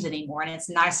extremes anymore. And it's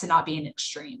nice to not be in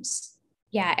extremes.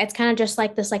 Yeah. It's kind of just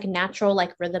like this, like natural,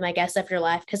 like rhythm, I guess, of your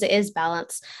life. Cause it is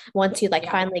balance once you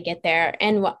finally get there.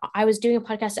 And I was doing a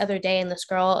podcast the other day and this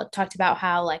girl talked about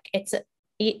how like,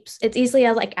 it's easily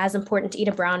as important to eat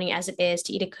a brownie as it is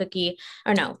to eat a cookie,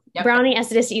 or no, Yep. brownie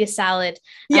as it is to eat a salad.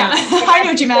 Yeah, I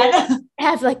know what you meant.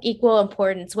 Have like equal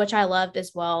importance, which I loved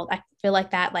as well. I feel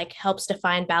like that like helps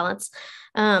define balance.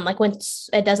 Like when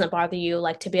it doesn't bother you,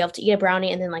 like to be able to eat a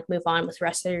brownie and then like move on with the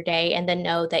rest of your day, and then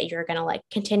know that you're gonna like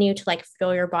continue to like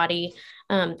fuel your body.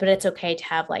 But it's okay to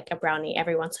have like a brownie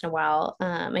every once in a while,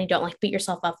 and you don't like beat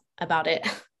yourself up about it.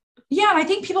 Yeah. And I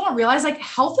think people don't realize like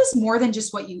health is more than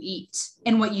just what you eat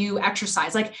and what you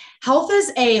exercise. Like health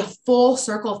is a full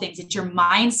circle of things. It's your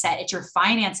mindset, it's your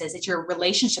finances, it's your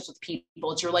relationships with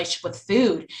people, it's your relationship with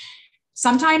food.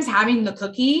 Sometimes having the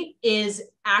cookie is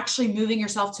actually moving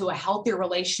yourself to a healthier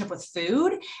relationship with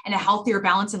food and a healthier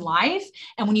balance in life.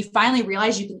 And when you finally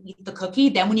realize you can eat the cookie,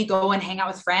 then when you go and hang out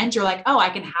with friends, you're like, oh, I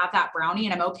can have that brownie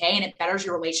and I'm okay. And it betters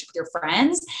your relationship with your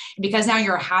friends. And because now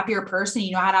you're a happier person,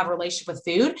 you know how to have a relationship with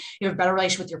food, you have a better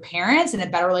relationship with your parents and a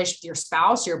better relationship with your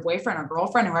spouse, or your boyfriend or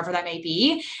girlfriend, whoever that may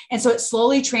be. And so it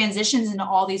slowly transitions into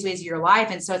all these ways of your life.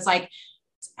 And so it's like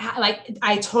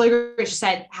I totally agree with what you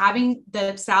said. Having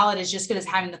the salad is just good as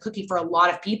having the cookie for a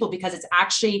lot of people, because it's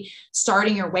actually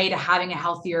starting your way to having a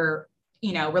healthier,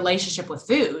 relationship with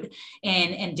food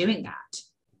and doing that.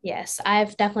 Yes,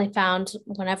 I've definitely found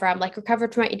whenever I'm like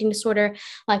recovered from my eating disorder,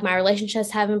 like my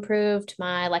relationships have improved,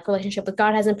 my like relationship with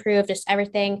God has improved, just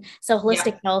everything. So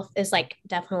holistic health is like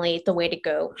definitely the way to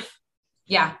go.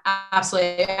 Yeah,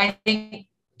 absolutely. I think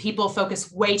people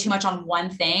focus way too much on one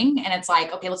thing. And it's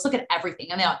like, okay, let's look at everything.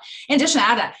 And then in addition to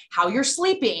that, how you're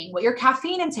sleeping, what your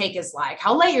caffeine intake is like,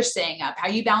 how late you're staying up, how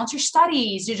you balance your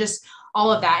studies, you just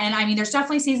all of that. And I mean, there's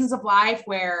definitely seasons of life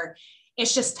where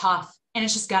it's just tough. And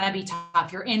it's just going to be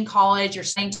tough. You're in college, you're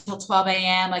staying till 12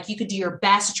 a.m. Like you could do your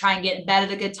best to try and get in bed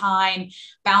at a good time,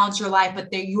 balance your life,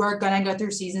 but you are going to go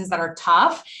through seasons that are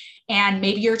tough. And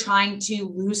maybe you're trying to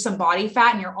lose some body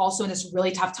fat and you're also in this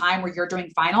really tough time where you're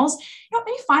doing finals.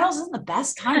 Maybe finals isn't the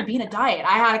best time to be in a diet.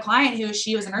 I had a client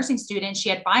she was a nursing student. She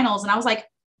had finals and I was like,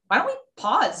 why don't we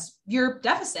pause your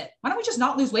deficit? Why don't we just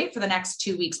not lose weight for the next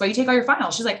 2 weeks while you take all your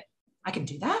finals? She's like, I can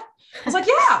do that. I was like,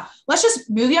 yeah, let's just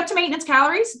move you up to maintenance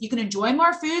calories. You can enjoy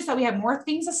more foods so we have more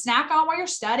things to snack on while you're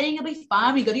studying. It'll be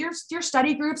fun. We go to your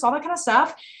study groups, all that kind of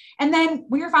stuff. And then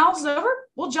when your finals is over,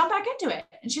 we'll jump back into it.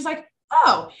 And she's like,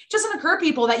 oh, it doesn't occur to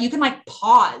people that you can like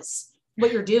pause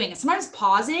what you're doing. And sometimes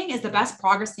pausing is the best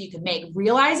progress that you can make.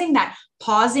 Realizing that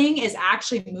pausing is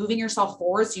actually moving yourself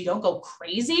forward so you don't go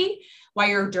crazy while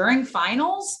you're during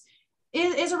finals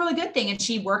is a really good thing. And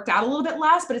she worked out a little bit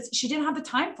less, but she didn't have the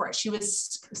time for it. She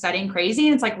was studying crazy.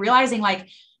 And it's like realizing like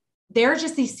there are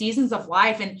just these seasons of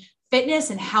life, and fitness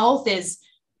and health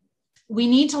we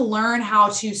need to learn how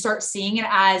to start seeing it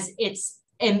as it's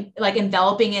like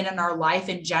enveloping it in our life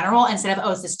in general, instead of,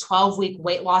 oh, it's this 12-week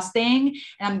weight loss thing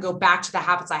and I'm gonna go back to the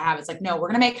habits I have. It's like, no, we're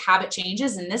going to make habit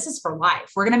changes. And this is for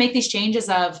life. We're going to make these changes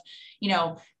of,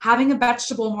 having a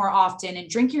vegetable more often and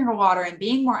drinking your water and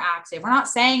being more active. I'm not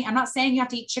saying you have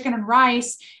to eat chicken and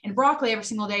rice and broccoli every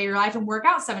single day of your life and work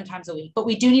out 7 times a week, but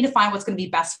we do need to find what's going to be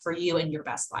best for you and your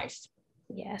best life.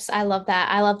 Yes, I love that.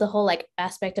 I love the whole like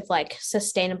aspect of like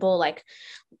sustainable, like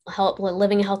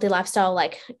living a healthy lifestyle.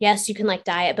 Like, yes, you can like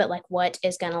diet, but like what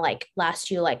is going to like last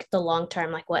you like the long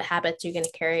term, like what habits you're going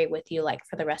to carry with you like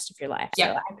for the rest of your life.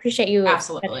 Yeah. So I appreciate you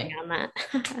absolutely on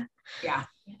that. Yeah,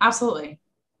 absolutely.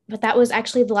 But that was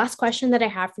actually the last question that I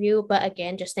have for you. But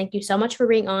again, just thank you so much for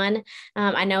being on.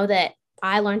 I know that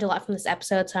I learned a lot from this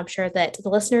episode, so I'm sure that the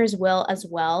listeners will as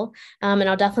well. And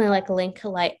I'll definitely link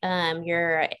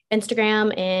your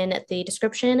Instagram in the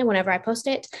description whenever I post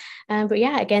it. But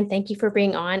yeah, again, thank you for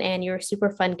being on, and you're a super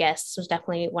fun guest. This was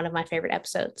definitely one of my favorite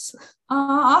episodes.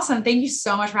 Awesome. Thank you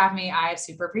so much for having me. I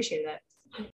super appreciated it.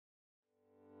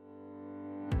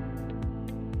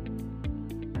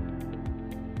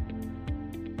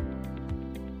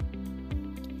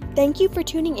 Thank you for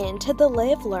tuning in to the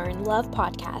Live, Learn, Love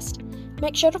podcast.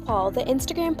 Make sure to follow the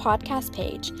Instagram podcast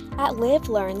page at Live,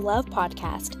 Learn, Love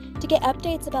Podcast to get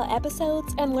updates about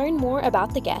episodes and learn more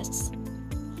about the guests.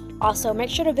 Also, make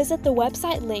sure to visit the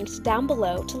website linked down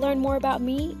below to learn more about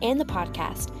me and the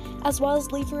podcast, as well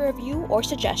as leave a review or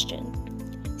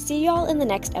suggestion. See y'all in the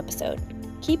next episode.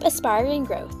 Keep aspiring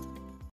growth.